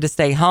students had to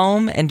stay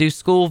home and do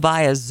school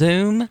via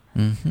Zoom.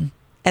 Mm-hmm.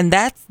 And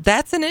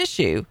that's an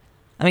issue.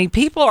 I mean,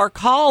 people are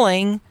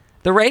calling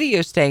the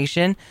radio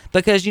station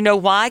because you know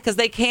why? Because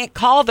they can't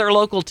call their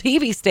local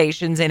TV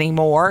stations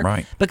anymore.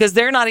 Right. Because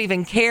they're not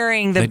even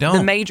carrying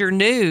the major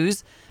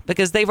news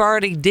because they've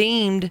already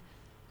deemed,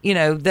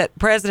 that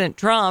President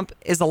Trump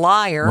is a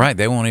liar. Right.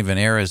 They won't even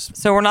air his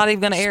So we're not even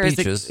going to air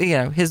speeches.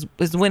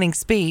 his winning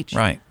speech.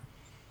 Right.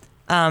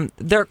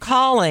 They're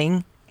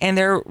calling and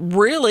they're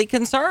really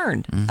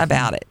concerned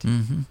about it.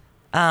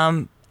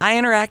 Mm-hmm. I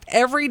interact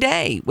every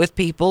day with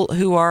people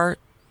who are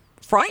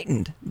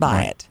frightened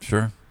by it.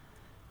 Sure.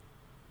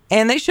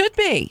 And they should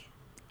be.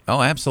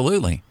 Oh,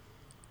 absolutely.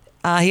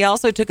 He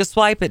also took a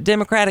swipe at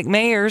Democratic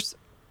mayors,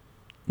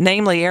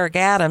 namely Eric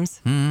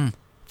Adams,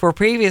 for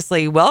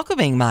previously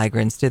welcoming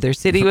migrants to their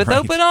city with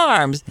open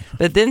arms,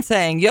 but then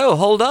saying, yo,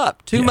 hold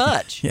up, too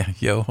much. Yeah,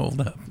 yo,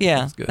 hold up.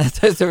 Yeah, That's good.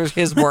 those are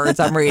his words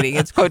I'm reading.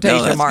 It's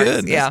quotation that's marks.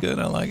 Good. Yeah. That's good.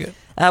 I like it.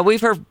 We've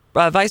heard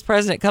Vice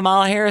President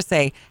Kamala Harris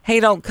say, hey,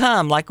 don't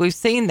come, like we've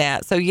seen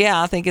that. So, yeah,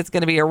 I think it's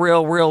going to be a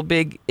real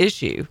big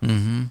issue.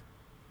 Mm-hmm.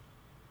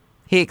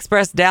 He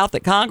expressed doubt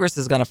that Congress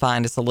is going to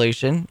find a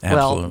solution.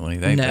 Absolutely.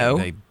 Well,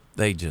 no.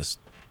 They just,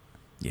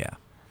 yeah.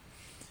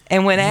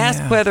 And when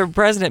asked whether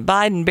President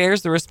Biden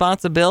bears the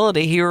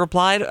responsibility, he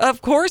replied,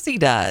 of course he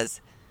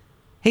does.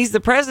 He's the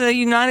president of the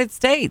United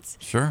States.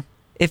 Sure.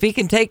 If he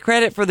can take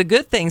credit for the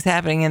good things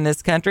happening in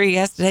this country, he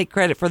has to take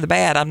credit for the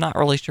bad. I'm not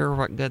really sure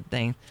what good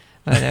thing.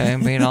 But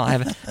we don't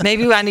have it.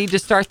 Maybe I need to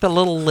start the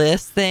little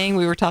list thing.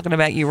 We were talking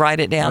about you write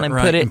it down and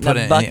put it in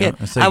a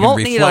bucket. So I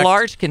won't need a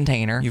large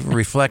container. You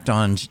reflect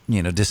on,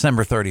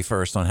 December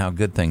 31st on how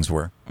good things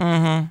were.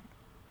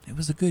 Mm-hmm. It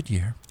was a good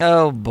year.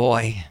 Oh,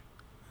 boy.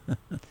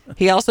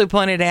 He also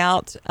pointed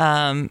out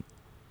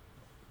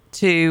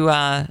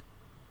to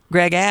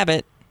Greg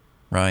Abbott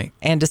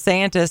and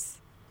DeSantis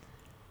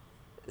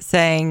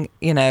saying,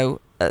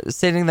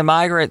 sending the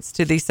migrants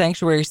to these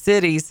sanctuary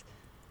cities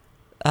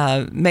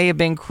may have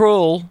been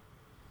cruel,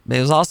 but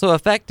it was also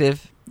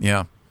effective.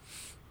 Yeah.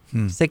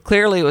 So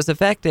clearly it was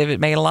effective. It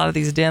made a lot of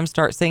these Dems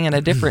start singing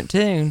a different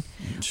tune.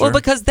 Sure. Well,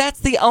 because that's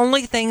the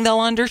only thing they'll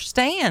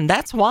understand.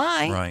 That's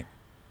why. Right.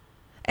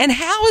 And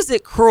how is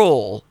it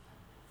cruel,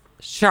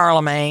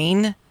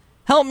 Charlemagne?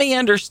 Help me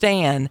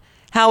understand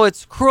how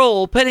it's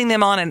cruel putting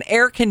them on an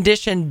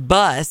air-conditioned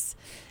bus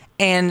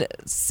and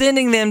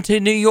sending them to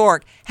New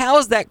York. How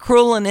is that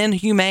cruel and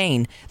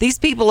inhumane? These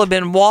people have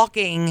been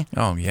walking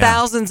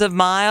thousands of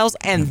miles,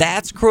 and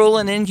that's cruel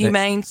and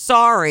inhumane.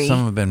 Sorry.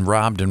 Some have been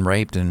robbed and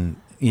raped and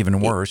even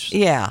worse.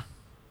 Yeah.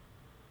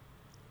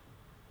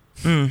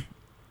 I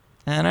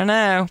don't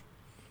know.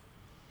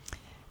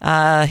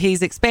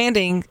 He's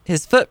expanding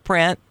his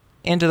footprint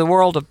into the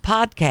world of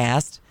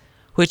podcast,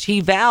 which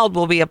he vowed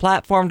will be a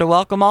platform to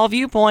welcome all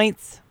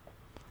viewpoints.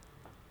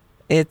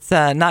 It's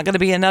not going to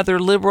be another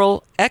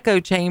liberal echo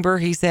chamber,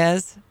 he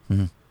says.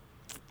 Mm-hmm.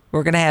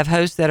 We're going to have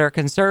hosts that are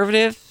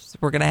conservative.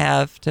 We're going to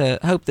have to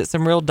hope that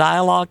some real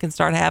dialogue can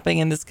start happening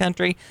in this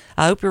country.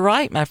 I hope you're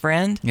right, my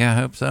friend. Yeah, I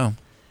hope so.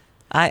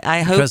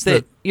 I hope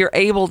that you're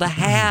able to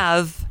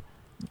have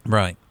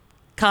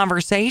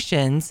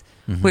conversations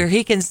where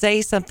he can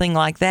say something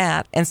like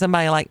that and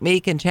somebody like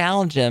me can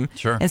challenge him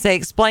and say,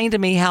 explain to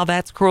me how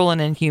that's cruel and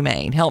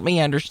inhumane. Help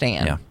me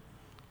understand.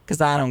 Because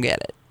I don't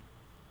get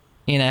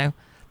it.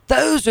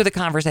 Those are the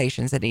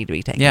conversations that need to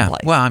be taking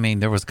place. Well, I mean,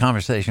 there was a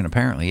conversation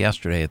apparently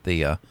yesterday at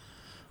the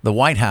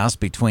White House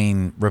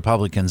between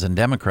Republicans and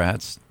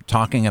Democrats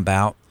talking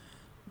about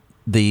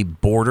the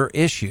border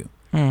issue.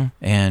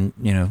 And,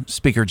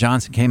 Speaker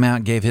Johnson came out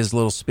and gave his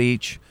little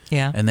speech.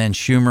 Yeah. And then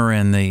Schumer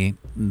and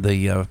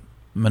the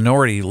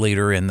minority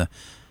leader in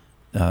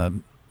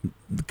the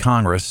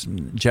Congress,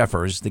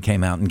 Jeffers, they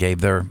came out and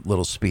gave their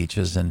little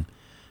speeches. And,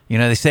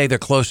 they say they're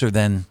closer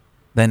than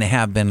they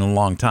have been in a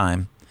long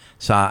time.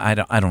 So I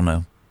don't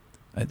know.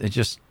 It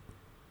just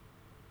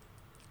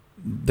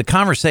the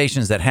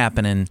conversations that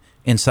happen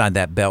inside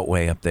that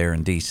beltway up there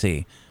in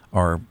D.C.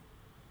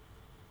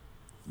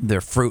 they're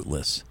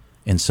fruitless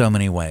in so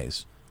many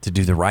ways to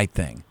do the right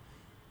thing.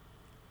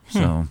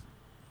 So,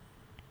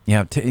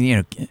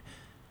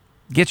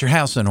 get your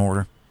house in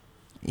order.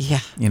 Yeah.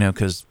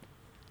 Because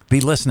be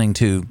listening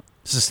to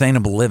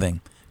sustainable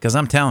living. Because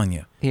I'm telling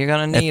you, You're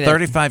going to need at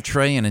 35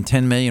 trillion and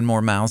 10 million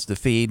more mouths to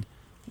feed,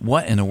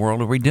 what in the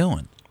world are we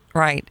doing?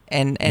 Right.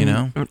 And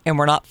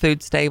we're not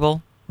food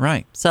stable.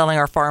 Right. Selling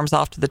our farms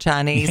off to the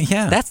Chinese.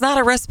 Yeah. That's not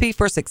a recipe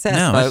for success,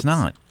 No, folks. it's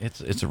not.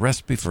 It's a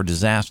recipe for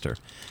disaster.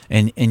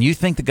 And you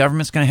think the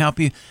government's going to help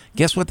you?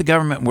 Guess what the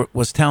government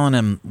was telling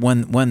them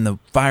when the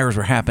fires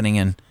were happening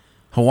in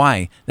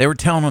Hawaii? They were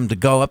telling them to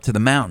go up to the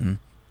mountain,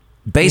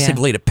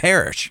 basically to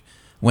perish,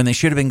 when they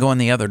should have been going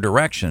the other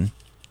direction.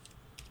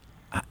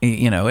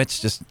 It's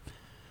just,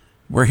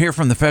 we're here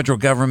from the federal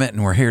government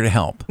and we're here to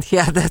help.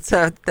 Yeah, those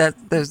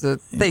are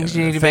things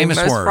you need to be famous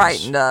most words,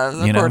 frightened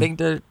of, according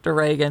to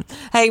Reagan.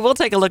 Hey, we'll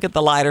take a look at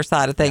the lighter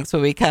side of things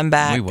when we come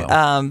back. We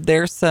will.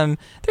 There's some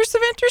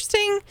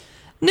interesting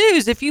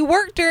news. If you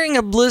worked during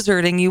a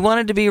blizzard and you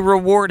wanted to be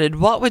rewarded,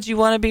 what would you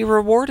want to be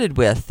rewarded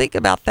with? Think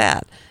about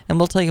that, and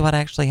we'll tell you what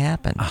actually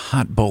happened. A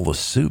hot bowl of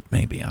soup,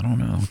 maybe. I don't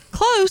know.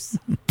 Close.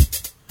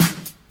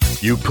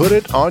 You put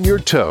it on your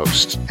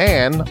toast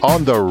and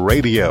on the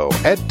radio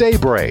at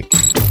daybreak.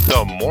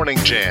 The Morning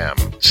Jam,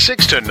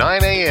 6 to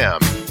 9 a.m.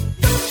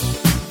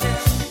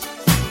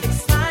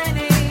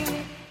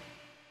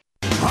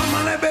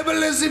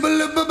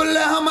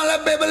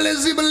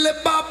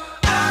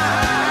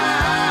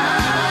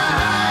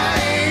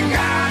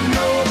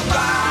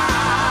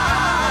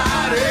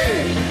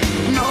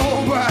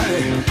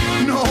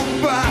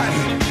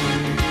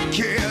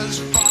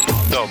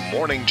 The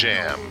Morning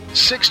Jam,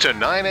 6 to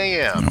 9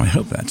 a.m. I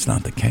hope that's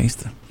not the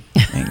case.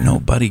 Ain't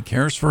nobody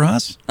cares for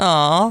us.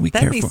 Aw,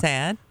 that'd be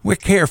sad. We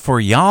care for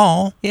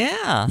y'all.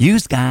 Yeah.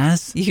 Use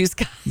guys.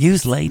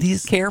 Use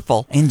ladies.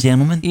 Careful. And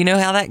gentlemen. You know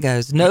how that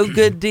goes. No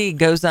good deed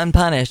goes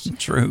unpunished.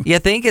 True. You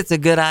think it's a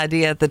good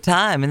idea at the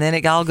time, and then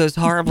it all goes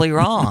horribly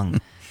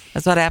wrong.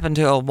 That's what happened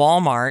to a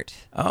Walmart.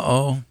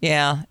 Uh-oh.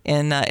 Yeah,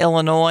 in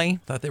Illinois.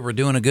 Thought they were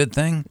doing a good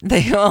thing?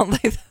 They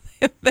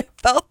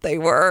thought they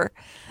were.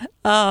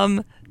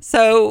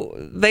 So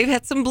they've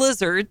had some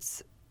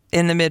blizzards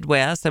in the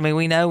Midwest. I mean,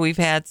 we know we've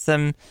had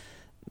some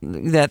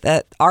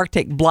that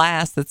Arctic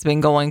blast that's been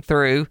going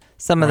through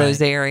some of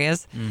those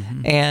areas,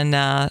 and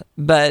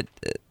but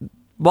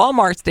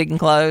Walmart's didn't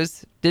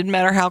close. Didn't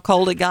matter how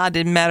cold it got.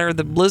 Didn't matter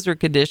the blizzard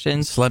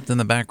conditions. Slept in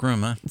the back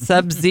room, huh?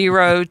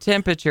 Sub-zero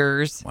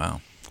temperatures.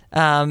 Wow.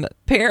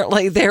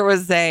 Apparently, there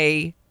was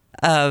a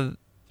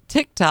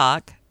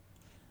TikTok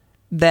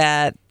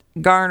that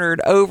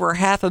garnered over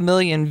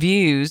 500,000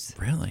 views.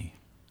 Really?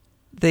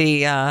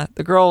 The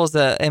girl was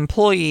an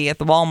employee at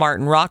the Walmart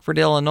in Rockford,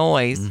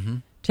 Illinois.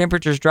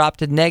 Temperatures dropped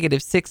to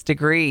 -6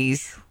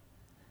 degrees,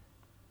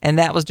 and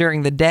that was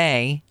during the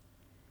day.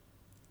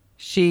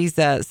 She's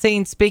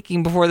seen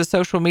speaking before the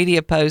social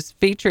media post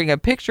featuring a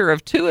picture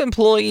of 2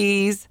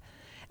 employees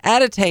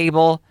at a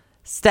table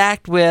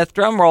stacked with,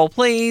 drumroll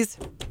please,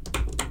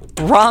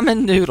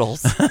 ramen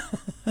noodles.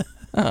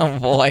 Oh,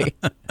 boy.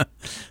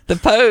 The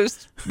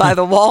post by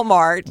the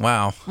Walmart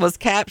was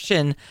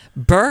captioned,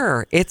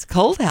 "Brr, it's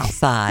cold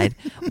outside.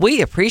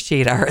 We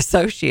appreciate our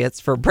associates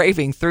for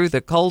braving through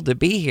the cold to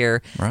be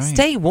here. Right.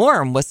 Stay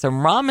warm with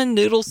some ramen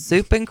noodle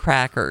soup and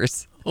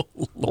crackers."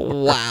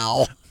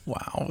 Wow.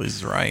 Wow,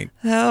 he's right.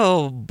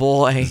 Oh,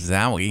 boy.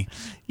 Zowie.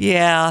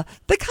 Yeah,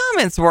 the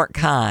comments weren't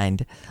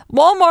kind.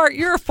 Walmart,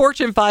 you're a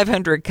Fortune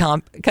 500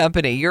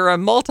 company. You're a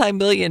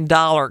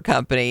multi-million-dollar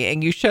company,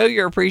 and you show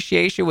your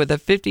appreciation with a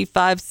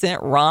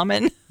 55-cent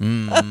ramen?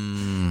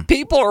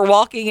 People are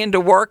walking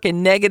into work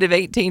in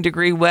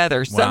 -18-degree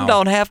weather. Some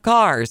don't have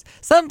cars.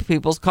 Some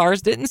people's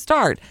cars didn't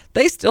start.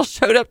 They still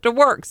showed up to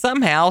work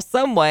somehow,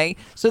 some way,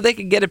 so they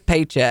could get a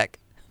paycheck.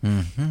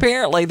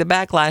 Apparently, the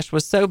backlash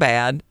was so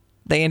bad,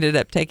 they ended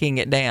up taking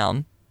it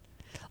down.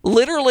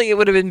 Literally, it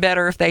would have been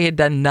better if they had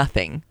done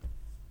nothing.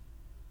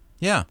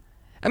 Yeah.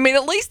 I mean,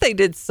 at least they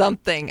did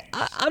something.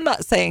 I'm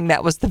not saying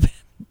that was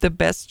the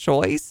best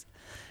choice.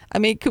 I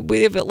mean, could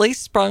we have at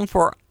least sprung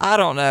for, I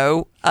don't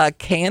know, a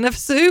can of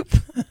soup?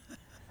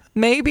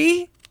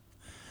 Maybe?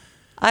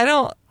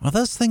 Well,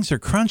 those things are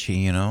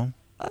crunchy,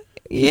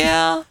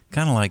 Yeah.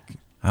 Kind of like,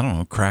 I don't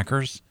know,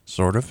 crackers,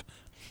 sort of.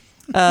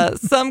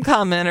 Some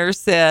commenters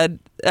said,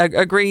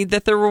 agreed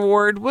that the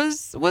reward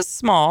was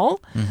small.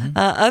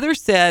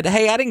 Others said,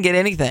 hey, I didn't get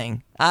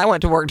anything. I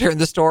went to work during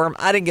the storm.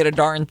 I didn't get a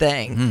darn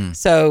thing.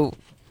 So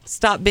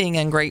stop being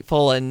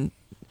ungrateful and,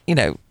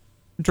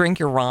 drink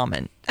your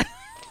ramen.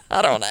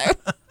 I don't know.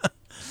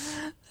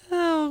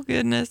 Oh,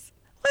 goodness.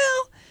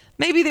 Well,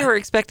 maybe they were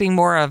expecting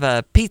more of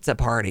a pizza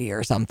party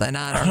or something.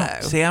 I don't know.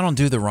 See, I don't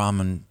do the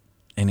ramen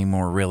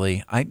anymore,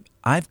 really.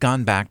 I've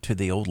gone back to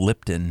the old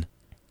Lipton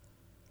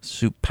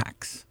soup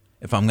packs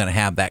if I'm going to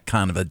have that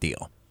kind of a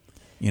deal,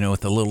 with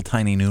the little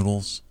tiny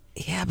noodles.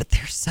 Yeah, but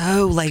they're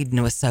so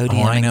laden with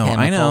sodium I know.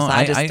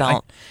 I just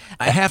don't.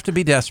 I have to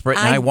be desperate,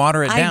 and I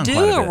water it down. I do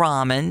quite a bit.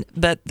 ramen,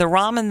 but the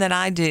ramen that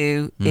I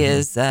do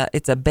is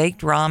it's a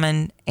baked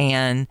ramen,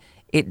 and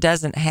it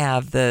doesn't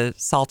have the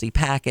salty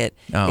packet.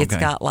 Oh, It's okay.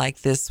 got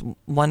like this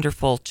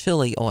wonderful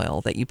chili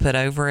oil that you put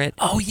over it.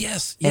 Oh,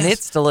 yes. And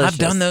it's delicious. I've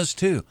done those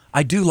too.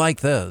 I do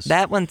like those.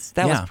 That was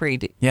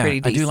pretty I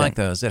decent. do like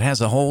those. It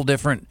has a whole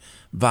different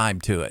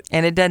vibe to it.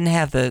 And it doesn't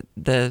have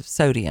the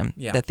sodium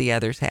Yeah. that the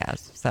others have.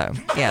 So,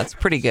 yeah, it's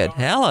pretty good.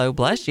 Hello,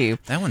 bless you.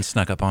 That one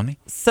snuck up on me.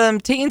 Some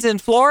teens in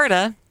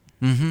Florida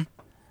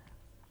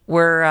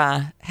were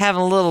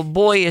having a little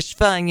boyish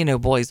fun. You know,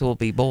 boys will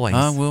be boys.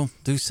 We'll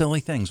do silly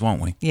things,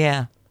 won't we?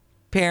 Yeah.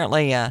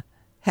 Apparently,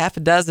 half a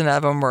dozen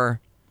of them were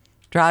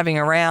driving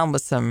around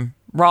with some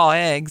raw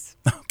eggs,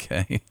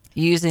 Okay.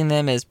 using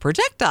them as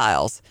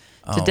projectiles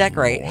to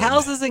decorate Lord.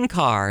 houses and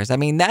cars. I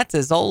mean, that's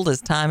as old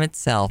as time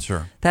itself.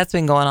 Sure. That's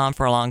been going on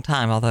for a long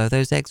time, although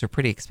those eggs are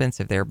pretty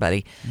expensive there,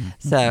 buddy.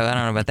 So I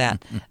don't know about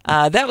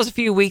that. That was a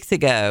few weeks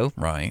ago.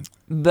 Right.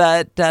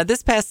 But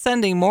this past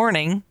Sunday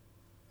morning,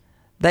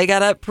 they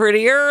got up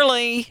pretty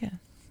early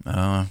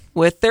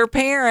with their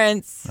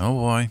parents Oh,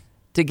 boy.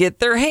 to get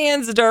their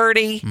hands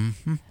dirty.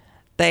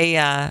 They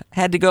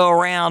had to go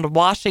around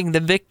washing the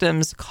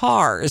victims'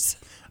 cars,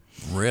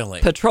 Really?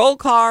 patrol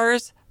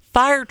cars,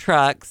 fire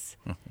trucks,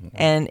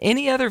 and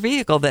any other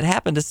vehicle that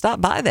happened to stop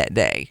by that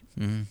day.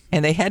 And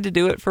they had to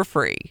do it for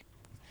free.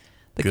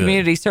 The Good.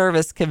 community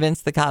service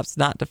convinced the cops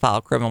not to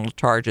file criminal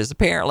charges.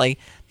 Apparently,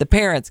 the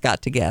parents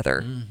got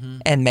together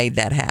and made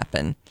that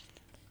happen.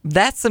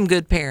 That's some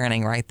good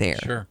parenting right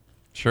there.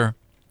 Sure.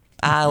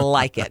 I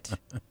like it.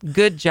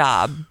 Good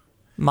job,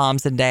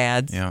 moms and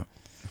dads. Yeah.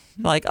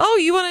 Like, oh,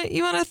 you want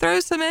to throw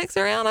some eggs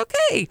around?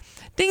 Okay.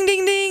 Ding,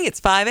 ding, ding. It's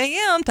 5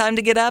 a.m. Time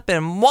to get up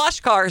and wash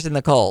cars in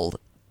the cold.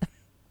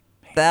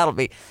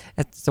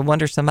 It's a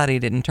wonder somebody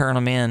didn't turn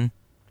them in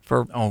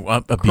for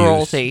Abuse.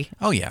 cruelty.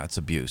 Oh, yeah, it's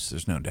abuse.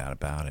 There's no doubt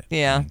about it.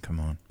 Yeah. I mean, come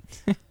on.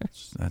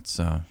 That's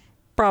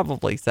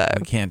Probably so.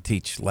 we can't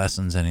teach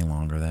lessons any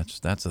longer.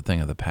 That's a thing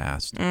of the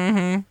past.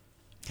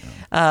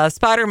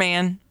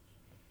 Spider-Man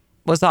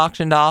was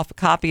auctioned off. A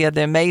copy of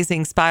the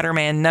Amazing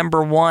Spider-Man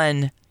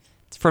 #1.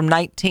 It's from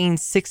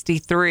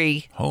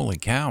 1963. Holy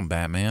cow,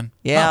 Batman.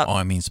 Yeah. Oh,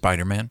 I mean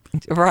Spider-Man.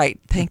 Right.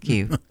 Thank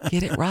you.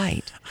 Get it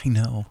right. I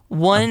know.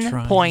 I'm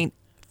trying.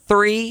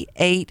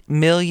 $1.38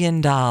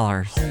 million.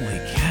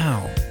 Holy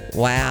cow.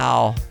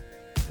 Wow.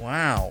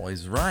 Wow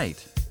is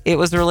right. It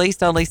was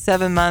released only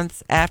 7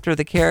 months after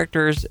the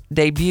character's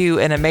debut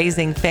in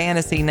Amazing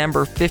Fantasy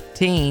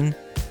 #15.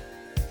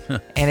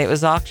 And it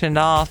was auctioned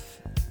off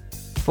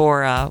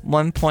for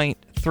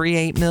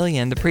 $1.38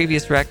 million. The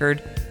previous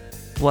record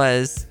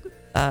was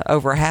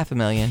over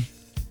 $500,000.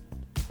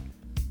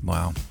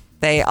 Wow.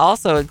 They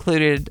also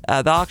included,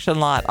 the auction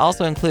lot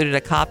also included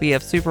a copy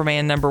of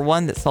Superman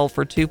 #1 that sold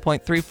for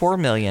 $2.34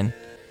 million.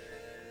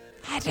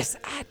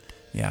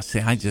 Yeah, see,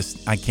 I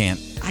can't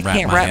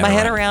wrap my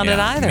head around it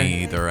either.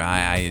 Me either.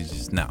 I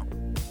just, no.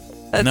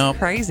 That's Nope.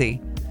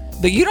 crazy.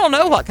 But you don't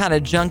know what kind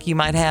of junk you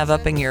might have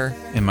up in your...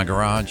 In my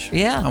garage.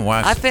 Yeah. Oh,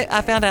 wow. I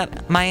found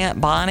out my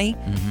Aunt Bonnie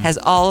has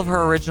all of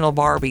her original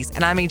Barbies.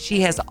 And I mean, she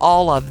has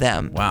all of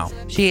them. Wow.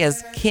 She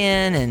has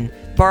Ken and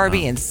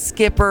Barbie and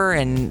Skipper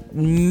and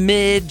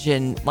Midge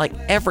and like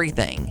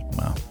everything.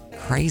 Wow.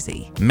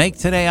 Crazy. Make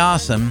today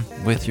awesome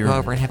with your Go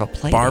over and have a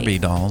play Barbie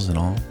date. dolls and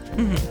all.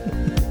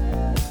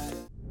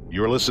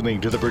 You're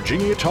listening to the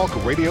Virginia Talk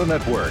Radio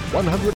Network, 100.